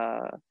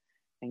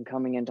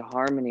coming into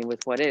harmony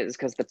with what is,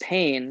 because the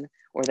pain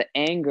or the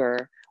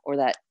anger or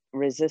that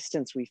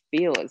resistance we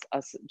feel is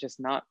us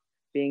just not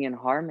being in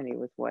harmony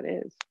with what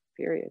is,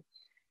 period.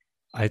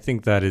 I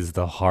think that is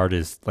the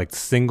hardest, like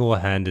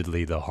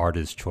single-handedly the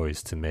hardest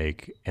choice to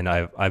make, and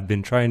I've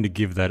been trying to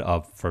give that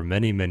up for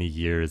many many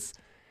years.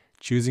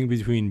 Choosing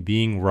between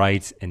being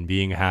right and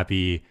being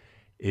happy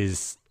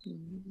is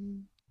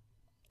Mhm.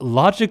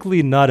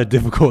 logically not a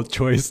difficult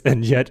choice,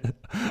 and yet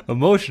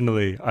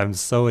emotionally I'm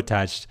so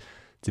attached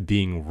to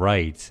being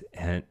right.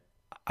 And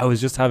I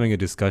was just having a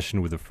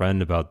discussion with a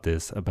friend about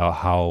this, about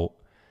how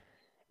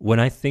when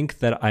I think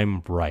that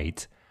I'm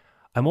right,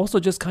 I'm also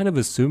just kind of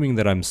assuming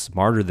that I'm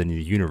smarter than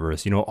the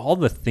universe. You know, all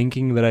the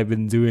thinking that I've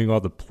been doing, all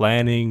the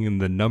planning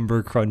and the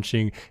number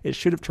crunching, it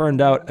should have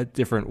turned out a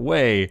different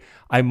way.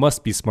 I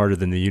must be smarter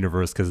than the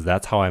universe because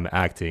that's how I'm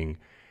acting.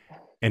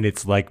 And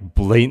it's like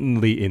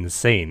blatantly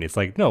insane. It's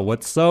like, no,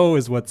 what's so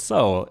is what's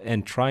so.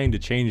 And trying to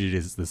change it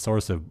is the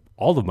source of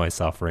all of my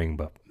suffering.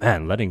 But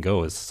man, letting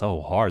go is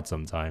so hard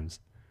sometimes.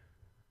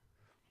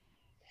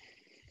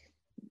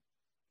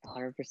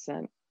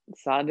 100%.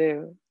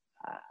 Sadhu.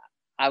 I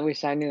I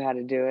wish I knew how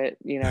to do it,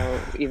 you know,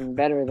 even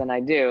better than I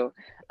do.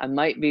 I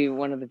might be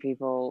one of the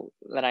people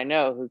that I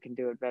know who can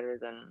do it better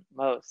than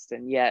most.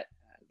 And yet,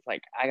 it's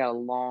like I got a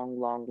long,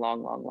 long,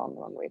 long, long, long,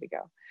 long way to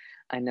go.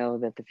 I know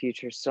that the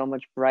future is so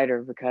much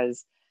brighter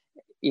because,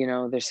 you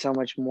know, there's so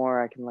much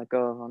more I can let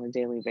go of on a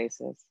daily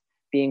basis.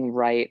 Being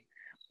right,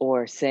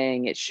 or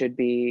saying it should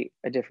be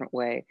a different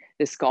way.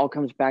 This all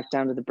comes back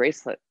down to the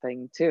bracelet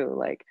thing too.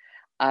 Like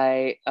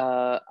I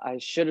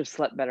should have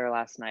slept better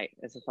last night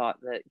is a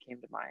thought that came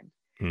to mind.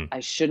 Hmm.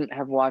 I shouldn't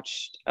have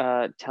watched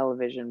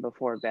television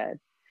before bed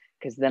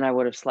because then I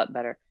would have slept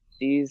better.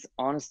 These,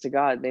 honest to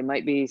God, they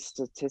might be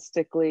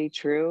statistically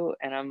true.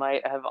 And I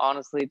might have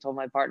honestly told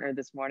my partner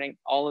this morning,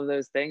 all of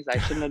those things. I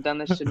shouldn't have done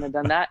this, shouldn't have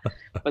done that.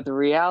 But the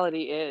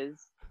reality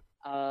is,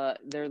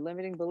 they're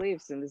limiting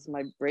beliefs. And this is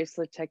my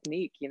bracelet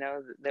technique, you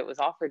know, that was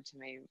offered to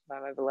me by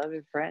my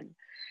beloved friend.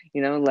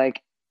 You know,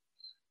 like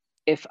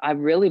if I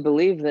really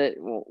believe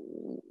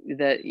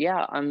that,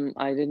 yeah,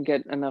 I didn't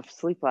get enough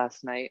sleep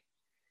last night,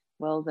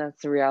 well,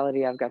 that's the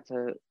reality I've got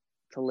to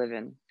live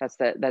in. That's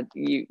that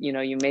you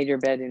know, you made your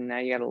bed and now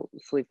you got to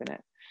sleep in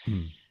it.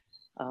 Hmm.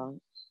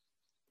 Um,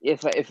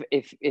 if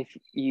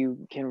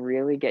you can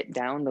really get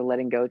down the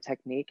letting go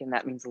technique, and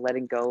that means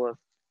letting go of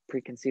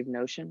preconceived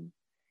notion,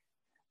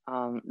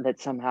 that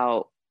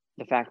somehow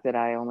the fact that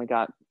I only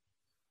got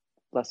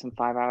less than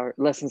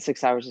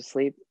 6 hours of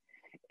sleep,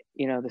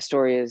 you know, the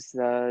story is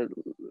I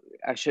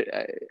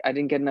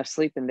didn't get enough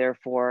sleep and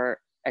therefore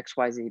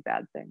XYZ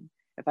bad thing.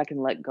 If I can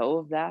let go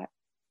of that,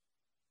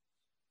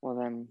 well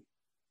then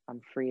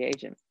I'm free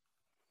agent.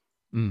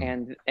 Hmm.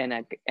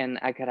 And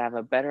I could have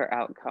a better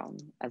outcome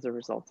as a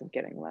result of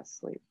getting less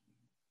sleep.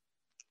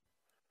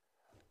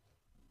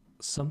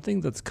 Something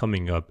that's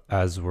coming up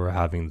as we're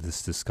having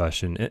this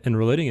discussion and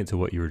relating it to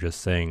what you were just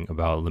saying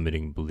about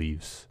limiting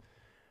beliefs.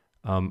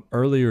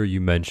 Earlier,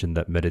 you mentioned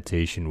that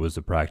meditation was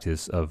the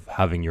practice of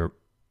having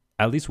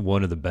at least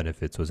one of the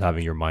benefits was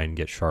having your mind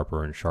get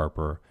sharper and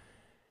sharper.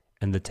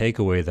 And the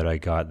takeaway that I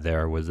got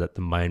there was that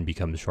the mind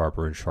becomes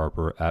sharper and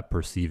sharper at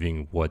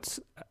perceiving what's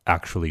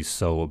actually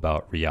so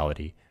about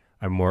reality.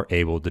 I'm more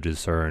able to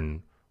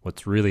discern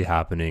what's really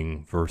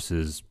happening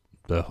versus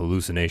the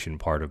hallucination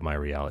part of my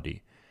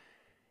reality.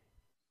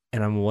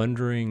 And I'm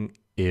wondering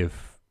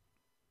if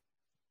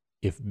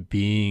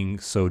being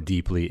so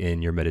deeply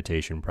in your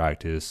meditation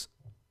practice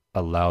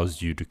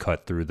allows you to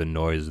cut through the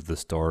noise of the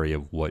story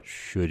of what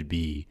should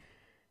be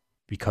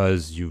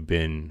because you've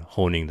been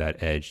honing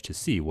that edge to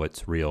see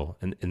what's real.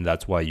 And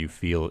that's why you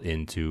feel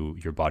into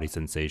your body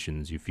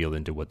sensations, you feel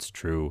into what's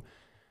true.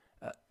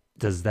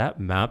 Does that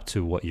map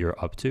to what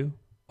you're up to?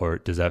 Or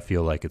does that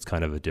feel like it's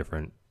kind of a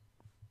different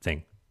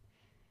thing?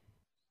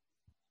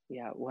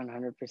 Yeah,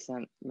 100%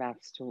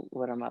 maps to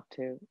what I'm up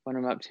to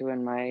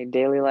in my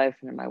daily life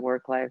and in my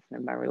work life and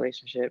in my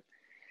relationship.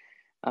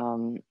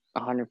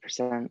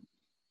 100%.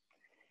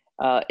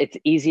 It's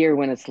easier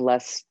when it's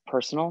less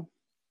personal.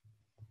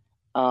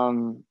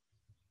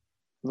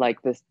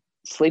 Like this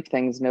sleep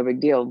thing is no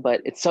big deal,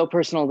 but it's so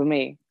personal to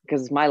me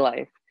because it's my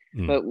life.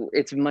 Mm. But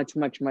it's much,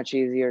 much, much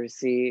easier to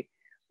see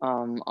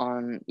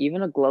on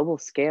even a global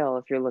scale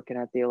if you're looking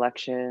at the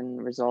election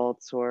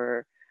results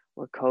or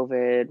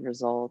COVID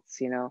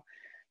results, you know,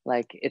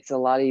 like it's a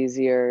lot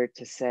easier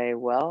to say,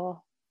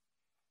 well,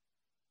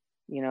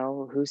 you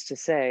know, who's to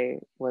say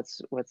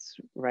what's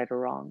right or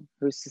wrong?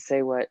 Who's to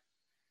say what,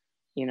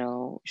 you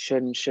know,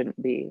 should and shouldn't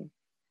be?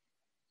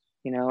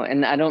 You know,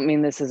 and I don't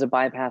mean this as a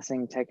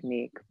bypassing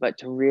technique, but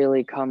to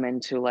really come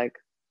into like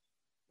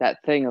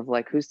that thing of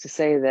like, who's to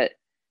say that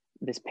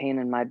this pain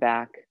in my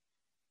back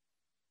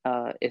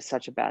is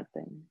such a bad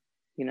thing,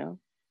 you know?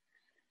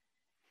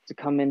 To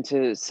come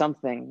into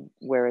something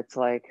where it's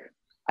like,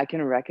 I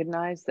can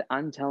recognize that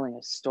I'm telling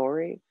a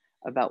story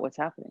about what's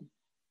happening.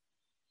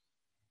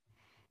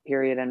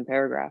 Period and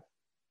paragraph.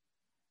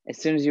 As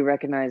soon as you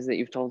recognize that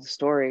you've told a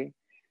story,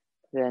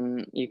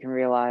 then you can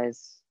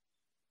realize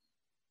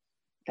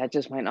that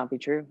just might not be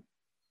true.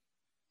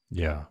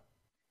 Yeah.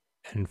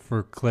 And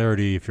for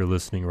clarity, if you're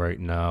listening right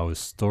now, a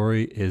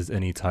story is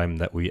any time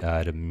that we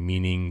add a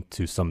meaning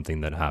to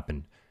something that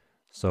happened.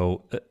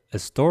 So a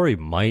story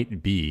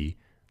might be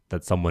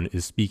that someone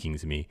is speaking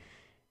to me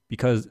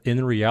because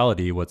in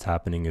reality, what's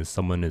happening is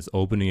someone is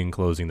opening and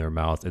closing their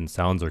mouth and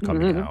sounds are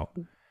coming out.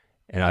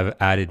 And I've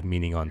added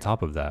meaning on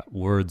top of that.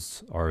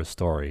 Words are a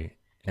story.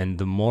 And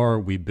the more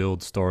we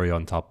build story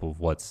on top of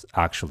what's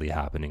actually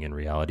happening in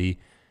reality,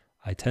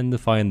 I tend to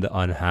find the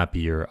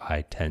unhappier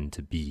I tend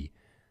to be.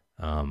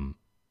 Um,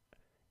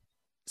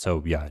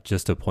 so yeah,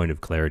 just a point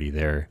of clarity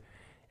there.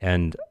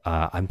 And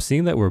I'm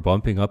seeing that we're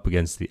bumping up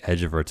against the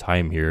edge of our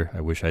time here. I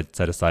wish I'd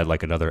set aside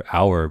like another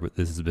hour, but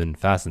this has been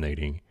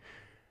fascinating.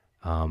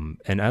 And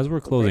as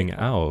we're closing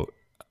out,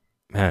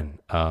 man,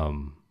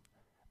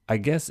 I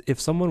guess if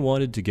someone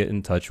wanted to get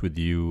in touch with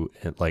you,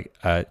 like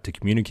to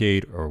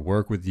communicate or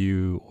work with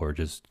you or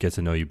just get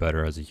to know you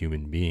better as a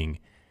human being,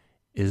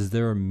 is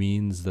there a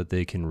means that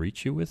they can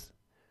reach you with?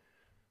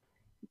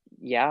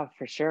 Yeah,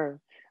 for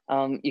sure.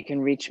 You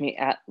can reach me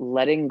at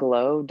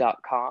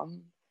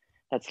lettingglow.com.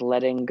 That's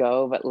letting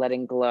go, but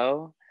letting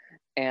glow.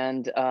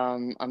 And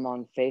I'm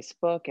on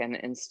Facebook and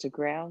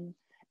Instagram.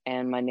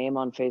 And my name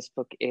on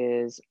Facebook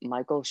is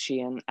Michael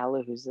Sheehan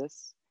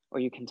Alahuzis, or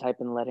you can type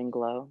in Letting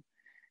Glow.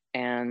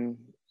 And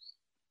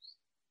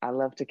I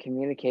love to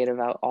communicate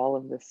about all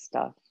of this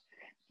stuff.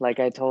 Like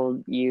I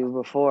told you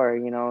before,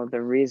 you know,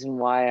 the reason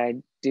why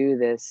I do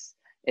this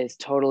is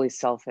totally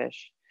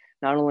selfish.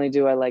 Not only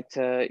do I like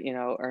to,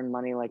 earn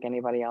money like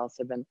anybody else,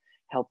 I've been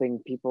helping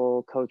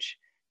people coach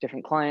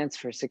different clients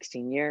for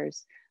 16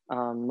 years,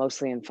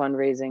 mostly in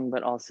fundraising,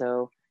 but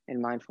also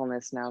in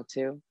mindfulness now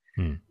too.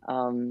 Hmm.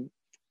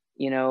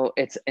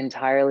 It's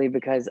entirely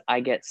because I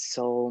get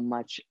so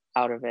much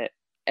out of it.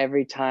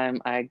 Every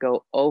time I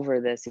go over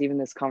this, even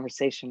this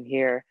conversation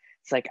here,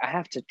 it's like I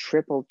have to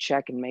triple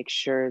check and make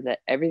sure that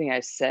everything I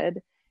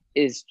said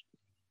is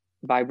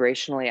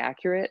vibrationally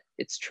accurate.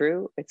 It's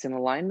true. It's in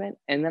alignment.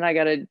 And then I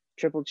got to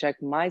triple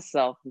check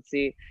myself and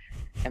see,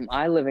 am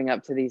I living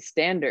up to these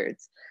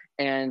standards?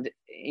 And,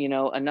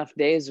 enough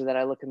days that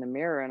I look in the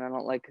mirror and I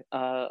don't like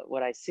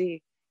what I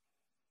see,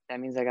 that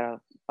means I got to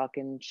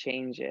fucking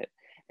change it.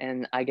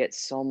 And I get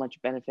so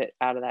much benefit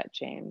out of that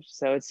change.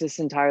 So it's just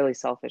entirely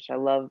selfish. I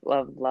love,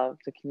 love, love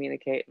to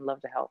communicate and love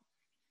to help.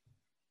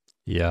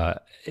 Yeah,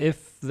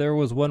 if there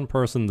was one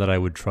person that I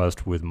would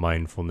trust with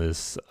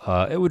mindfulness,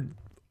 it would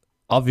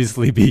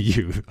obviously be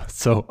you.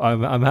 So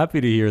I'm happy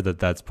to hear that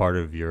that's part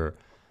of your,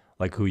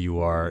 like, who you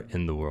are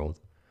in the world.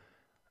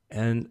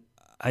 And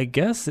I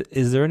guess,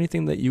 is there any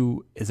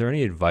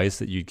advice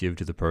that you'd give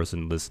to the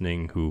person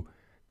listening who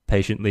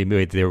patiently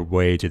made their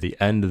way to the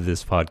end of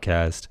this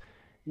podcast?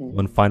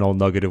 One final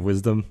nugget of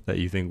wisdom that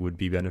you think would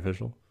be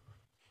beneficial?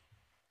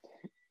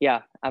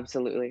 Yeah,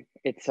 absolutely.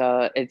 It's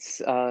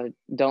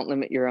don't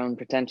limit your own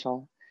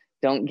potential.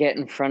 Don't get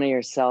in front of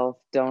yourself.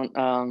 Don't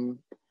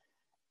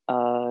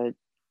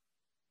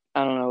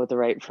I don't know what the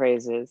right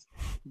phrase is,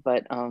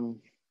 but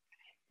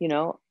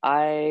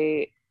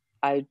I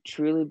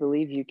truly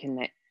believe you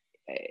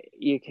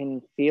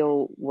can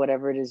feel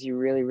whatever it is you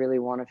really, really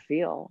want to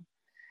feel.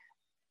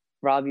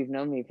 Rob, you've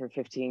known me for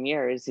 15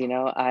 years.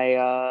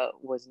 I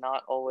was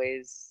not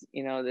always,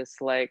 this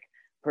like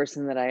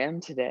person that I am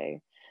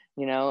today,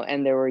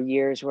 and there were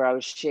years where I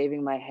was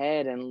shaving my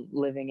head and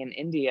living in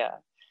India,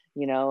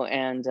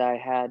 and I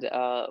had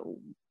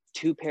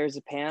 2 pairs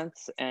of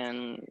pants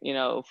and,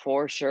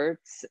 4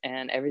 shirts,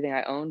 and everything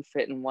I owned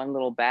fit in one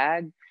little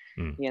bag,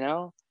 like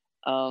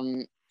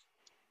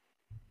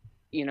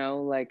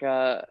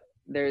there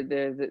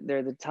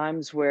are the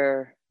times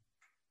where,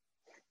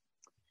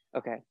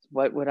 okay,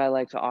 what would I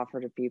like to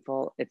offer to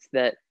people? It's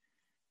that,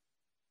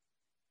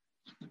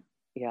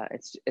 yeah,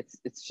 it's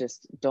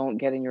just don't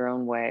get in your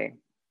own way.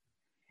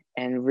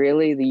 And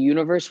really, the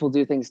universe will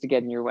do things to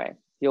get in your way.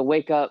 You'll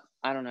wake up,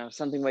 I don't know,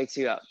 something wakes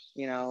you up,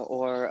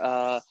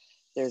 or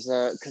there's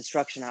a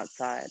construction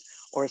outside,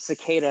 or a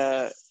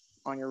cicada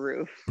on your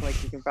roof,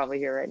 like you can probably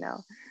hear right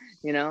now.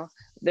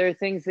 There are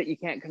things that you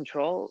can't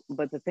control,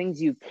 but the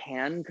things you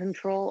can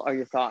control are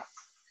your thoughts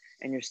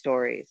and your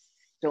stories.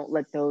 Don't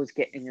let those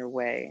get in your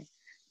way,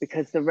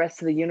 because the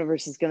rest of the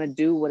universe is going to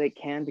do what it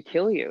can to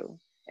kill you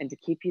and to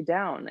keep you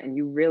down. And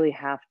you really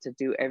have to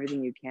do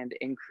everything you can to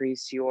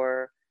increase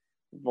your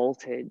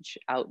voltage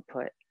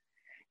output,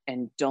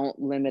 and don't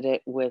limit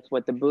it with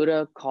what the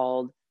Buddha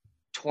called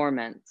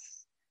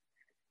torments,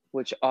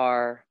 which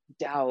are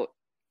doubt,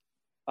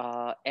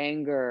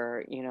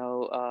 anger,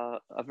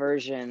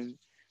 aversion,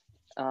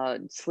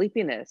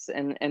 sleepiness,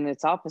 and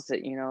its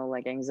opposite,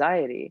 like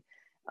anxiety.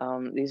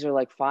 These are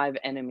like 5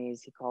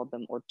 enemies, he called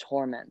them, or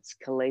torments,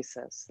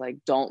 kilesas.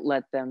 Like, don't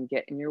let them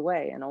get in your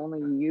way, and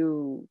only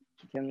you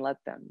can let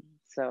them.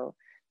 So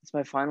it's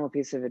my final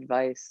piece of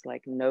advice.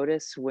 Like,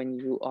 notice when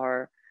you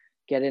are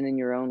getting in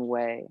your own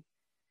way.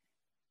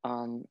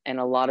 And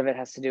a lot of it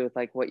has to do with,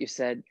 like what you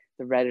said,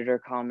 the Redditor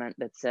comment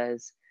that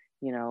says,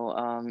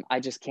 I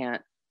just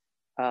can't,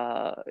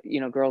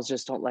 girls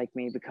just don't like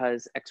me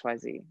because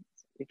XYZ.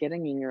 You're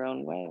getting in your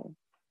own way.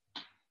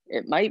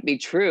 It might be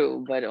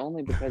true, but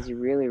only because you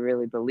really,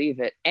 really believe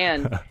it.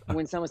 And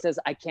when someone says,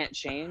 I can't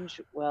change,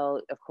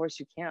 well, of course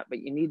you can't, but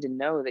you need to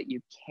know that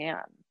you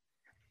can.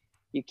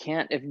 You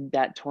can't if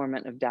that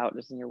torment of doubt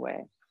is in your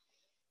way.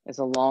 It's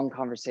a long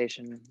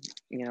conversation.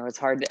 It's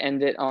hard to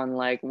end it on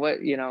like, what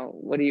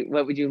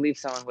would you leave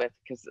someone with?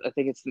 Because I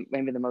think it's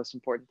maybe the most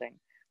important thing.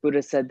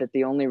 Buddha said that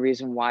the only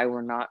reason why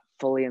we're not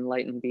fully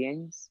enlightened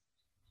beings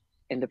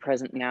in the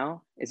present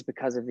now is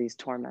because of these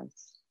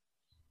torments.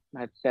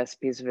 My best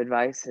piece of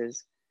advice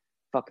is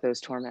fuck those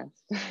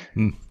torments.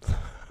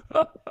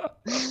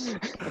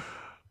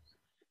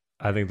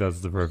 I think that's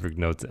the perfect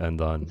note to end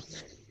on.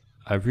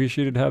 I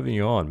appreciated having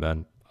you on,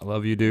 man. I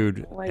love you,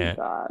 dude. Oh my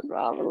God,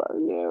 Rob, I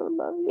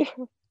love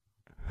you.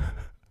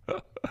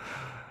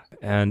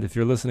 And if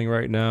you're listening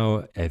right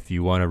now, if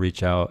you want to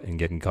reach out and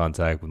get in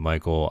contact with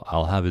Michael,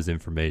 I'll have his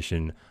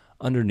information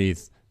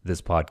underneath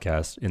this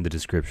podcast in the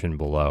description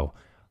below.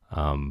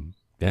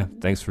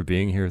 Thanks for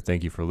being here.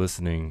 Thank you for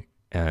listening.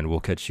 And we'll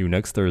catch you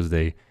next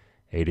Thursday,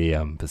 8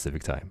 a.m.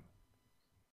 Pacific time.